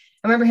guy.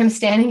 I remember him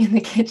standing in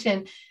the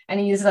kitchen, and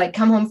he's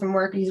come home from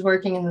work. He's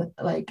working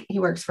he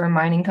works for a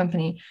mining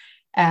company.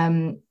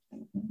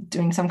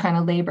 doing some kind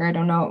of labor, I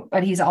don't know,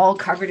 but he's all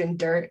covered in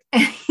dirt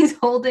and he's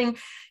holding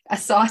a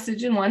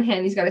sausage in one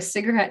hand, he's got a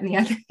cigarette in the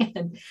other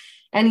hand,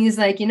 and he's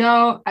like,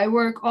 I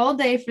work all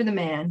day for the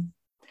man,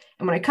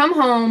 and when I come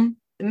home,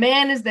 the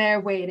man is there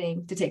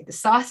waiting to take the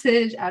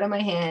sausage out of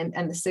my hand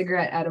and the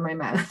cigarette out of my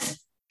mouth.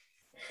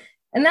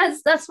 And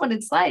that's what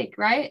it's like,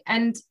 right?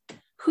 And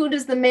who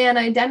does the man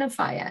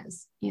identify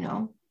as?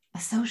 A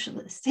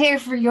socialist, here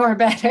for your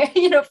better,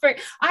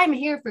 I'm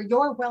here for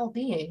your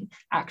well-being.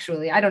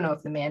 Actually, I don't know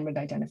if the man would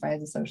identify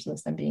as a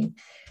socialist. I'm being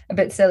a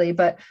bit silly,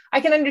 but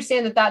I can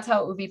understand that that's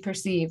how it would be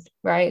perceived,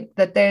 right?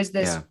 That there's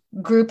this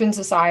group in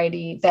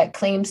society that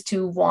claims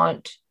to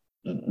want,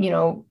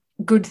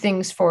 good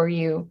things for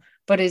you,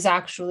 but is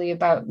actually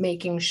about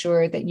making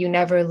sure that you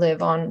never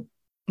live on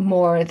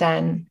more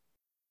than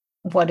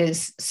what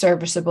is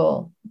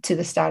serviceable to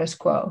the status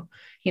quo.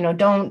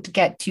 Don't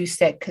get too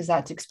sick because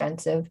that's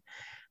expensive.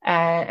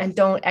 And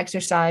don't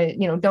exercise,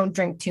 don't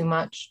drink too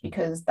much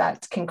because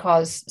that can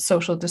cause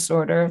social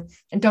disorder,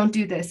 and don't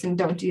do this and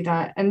don't do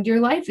that. And your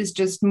life is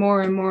just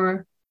more and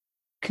more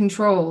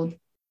controlled.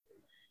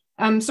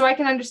 So I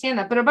can understand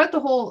that. But about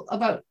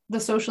the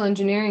social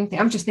engineering thing,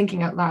 I'm just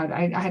thinking out loud.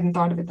 I hadn't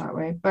thought of it that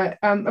way. But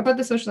about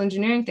the social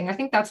engineering thing, I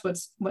think that's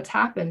what's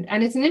happened.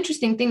 And it's an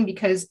interesting thing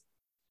because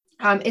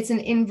it's an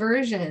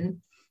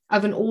inversion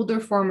of an older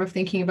form of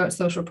thinking about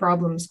social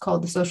problems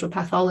called the social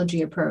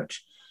pathology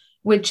approach,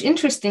 which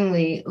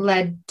interestingly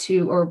led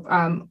to, or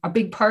a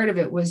big part of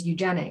it was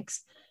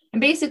eugenics. And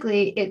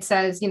basically it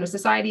says,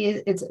 society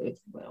it's an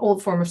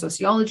old form of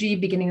sociology,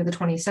 beginning of the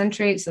 20th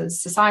century. It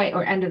says society,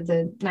 or end of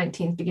the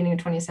 19th, beginning of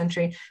 20th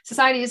century,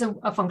 society is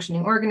a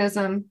functioning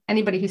organism.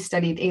 Anybody who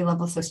studied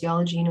A-level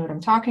sociology, you know what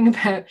I'm talking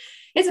about.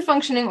 It's a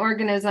functioning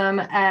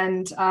organism,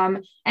 and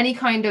any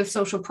kind of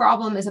social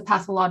problem is a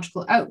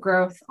pathological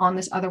outgrowth on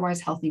this otherwise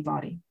healthy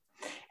body.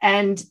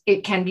 And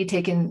it can be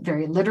taken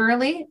very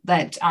literally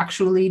that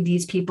actually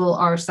these people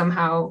are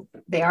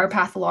they are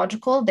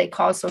pathological. They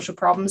cause social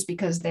problems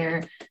because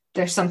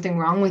there's something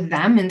wrong with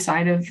them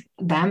inside of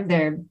them.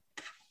 They're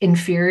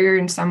inferior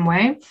in some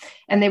way.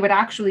 And they would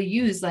actually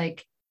use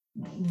like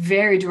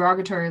very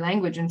derogatory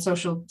language in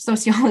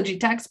sociology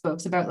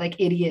textbooks about like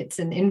idiots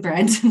and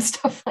inbreds and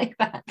stuff like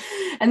that.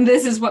 And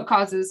this is what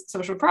causes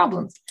social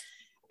problems.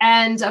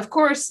 And of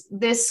course,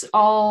 this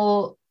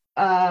all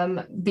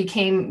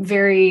became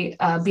very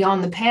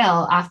beyond the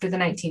pale after the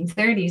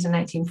 1930s and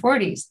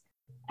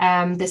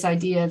 1940s. This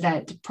idea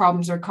that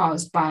problems are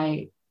caused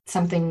by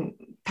something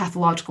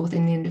pathological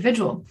within the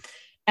individual.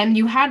 And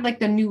you had like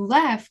the New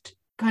Left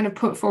kind of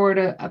put forward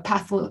a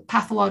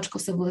pathological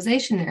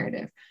civilization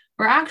narrative,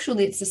 where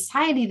actually it's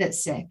society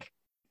that's sick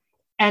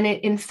and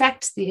it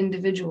infects the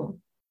individual.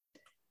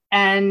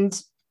 And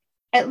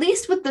at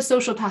least with the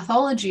social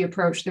pathology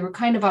approach, they were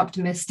kind of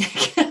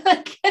optimistic.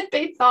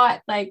 They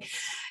thought like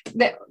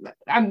that.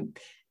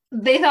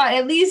 They thought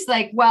at least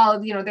like, well,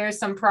 there's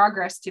some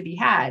progress to be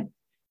had.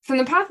 From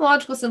the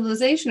pathological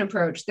civilization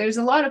approach, there's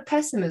a lot of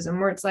pessimism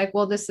where it's like,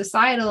 well, this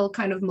societal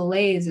kind of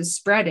malaise is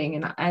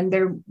spreading, and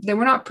they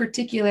were not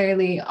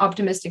particularly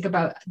optimistic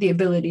about the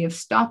ability of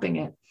stopping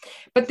it.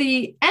 But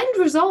the end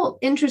result,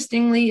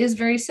 interestingly, is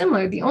very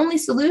similar. The only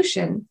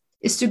solution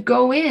is to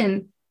go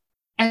in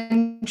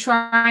and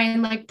try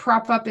and like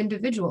prop up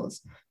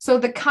individuals. So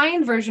the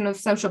kind version of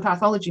social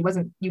pathology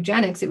wasn't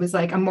eugenics, it was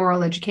like a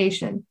moral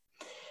education.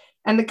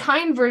 And the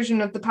kind version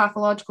of the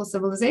pathological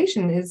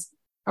civilization is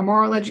a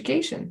moral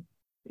education.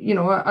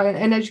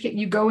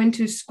 You go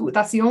into school,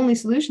 that's the only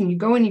solution. You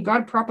go in, you got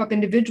to prop up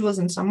individuals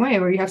in some way,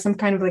 where you have some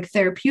kind of like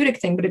therapeutic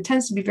thing, but it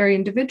tends to be very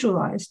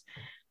individualized,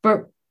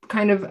 but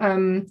kind of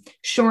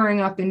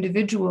shoring up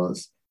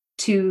individuals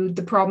to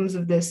the problems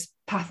of this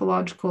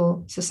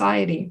pathological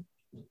society.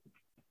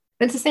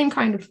 It's the same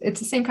kind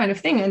of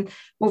thing. And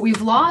what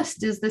we've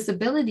lost is this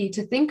ability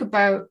to think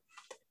about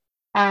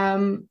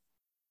human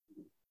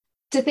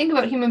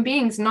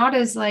beings not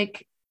as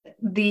like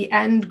the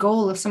end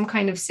goal of some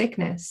kind of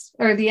sickness,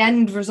 or the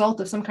end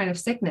result of some kind of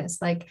sickness,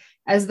 like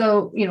as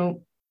though,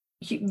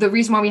 the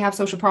reason why we have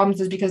social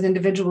problems is because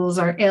individuals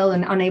are ill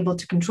and unable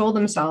to control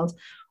themselves,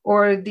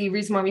 or the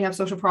reason why we have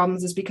social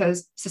problems is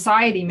because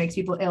society makes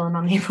people ill and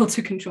unable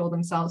to control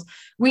themselves.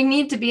 We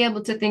need to be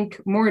able to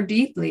think more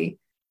deeply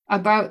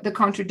about the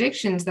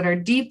contradictions that are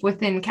deep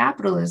within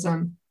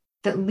capitalism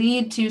that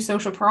lead to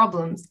social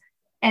problems.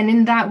 And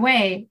in that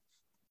way,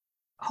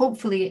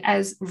 hopefully,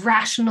 as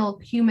rational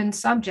human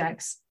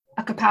subjects,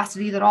 a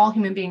capacity that all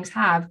human beings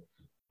have,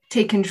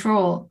 take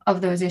control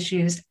of those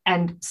issues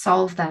and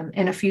solve them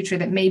in a future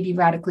that may be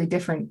radically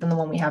different than the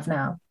one we have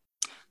now.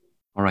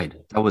 All right,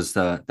 that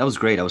was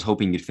great. I was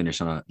hoping you'd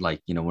finish on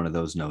one of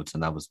those notes,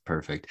 and that was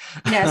perfect.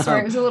 Yeah,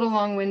 sorry, it was a little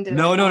long-winded.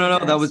 No.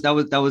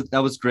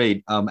 That was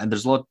great. And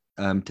there's a lot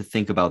to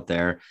think about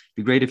there. It'd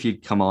be great if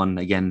you'd come on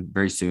again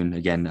very soon.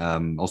 Again,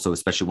 also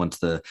especially once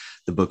the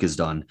book is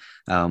done.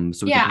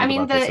 So yeah, I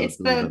mean, it's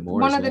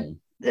one of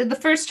the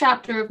first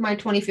chapter of my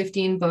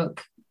 2015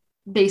 book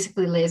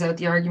basically lays out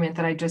the argument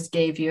that I just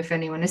gave you. If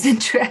anyone is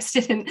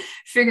interested in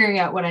figuring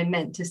out what I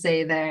meant to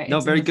say there. No,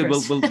 very good.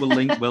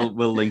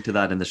 We'll link to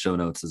that in the show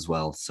notes as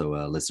well, so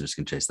listeners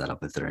can chase that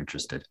up if they're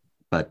interested.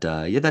 But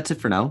yeah, that's it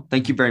for now.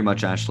 Thank you very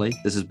much, Ashley.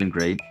 This has been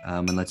great,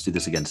 and let's do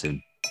this again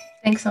soon.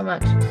 Thanks so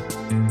much.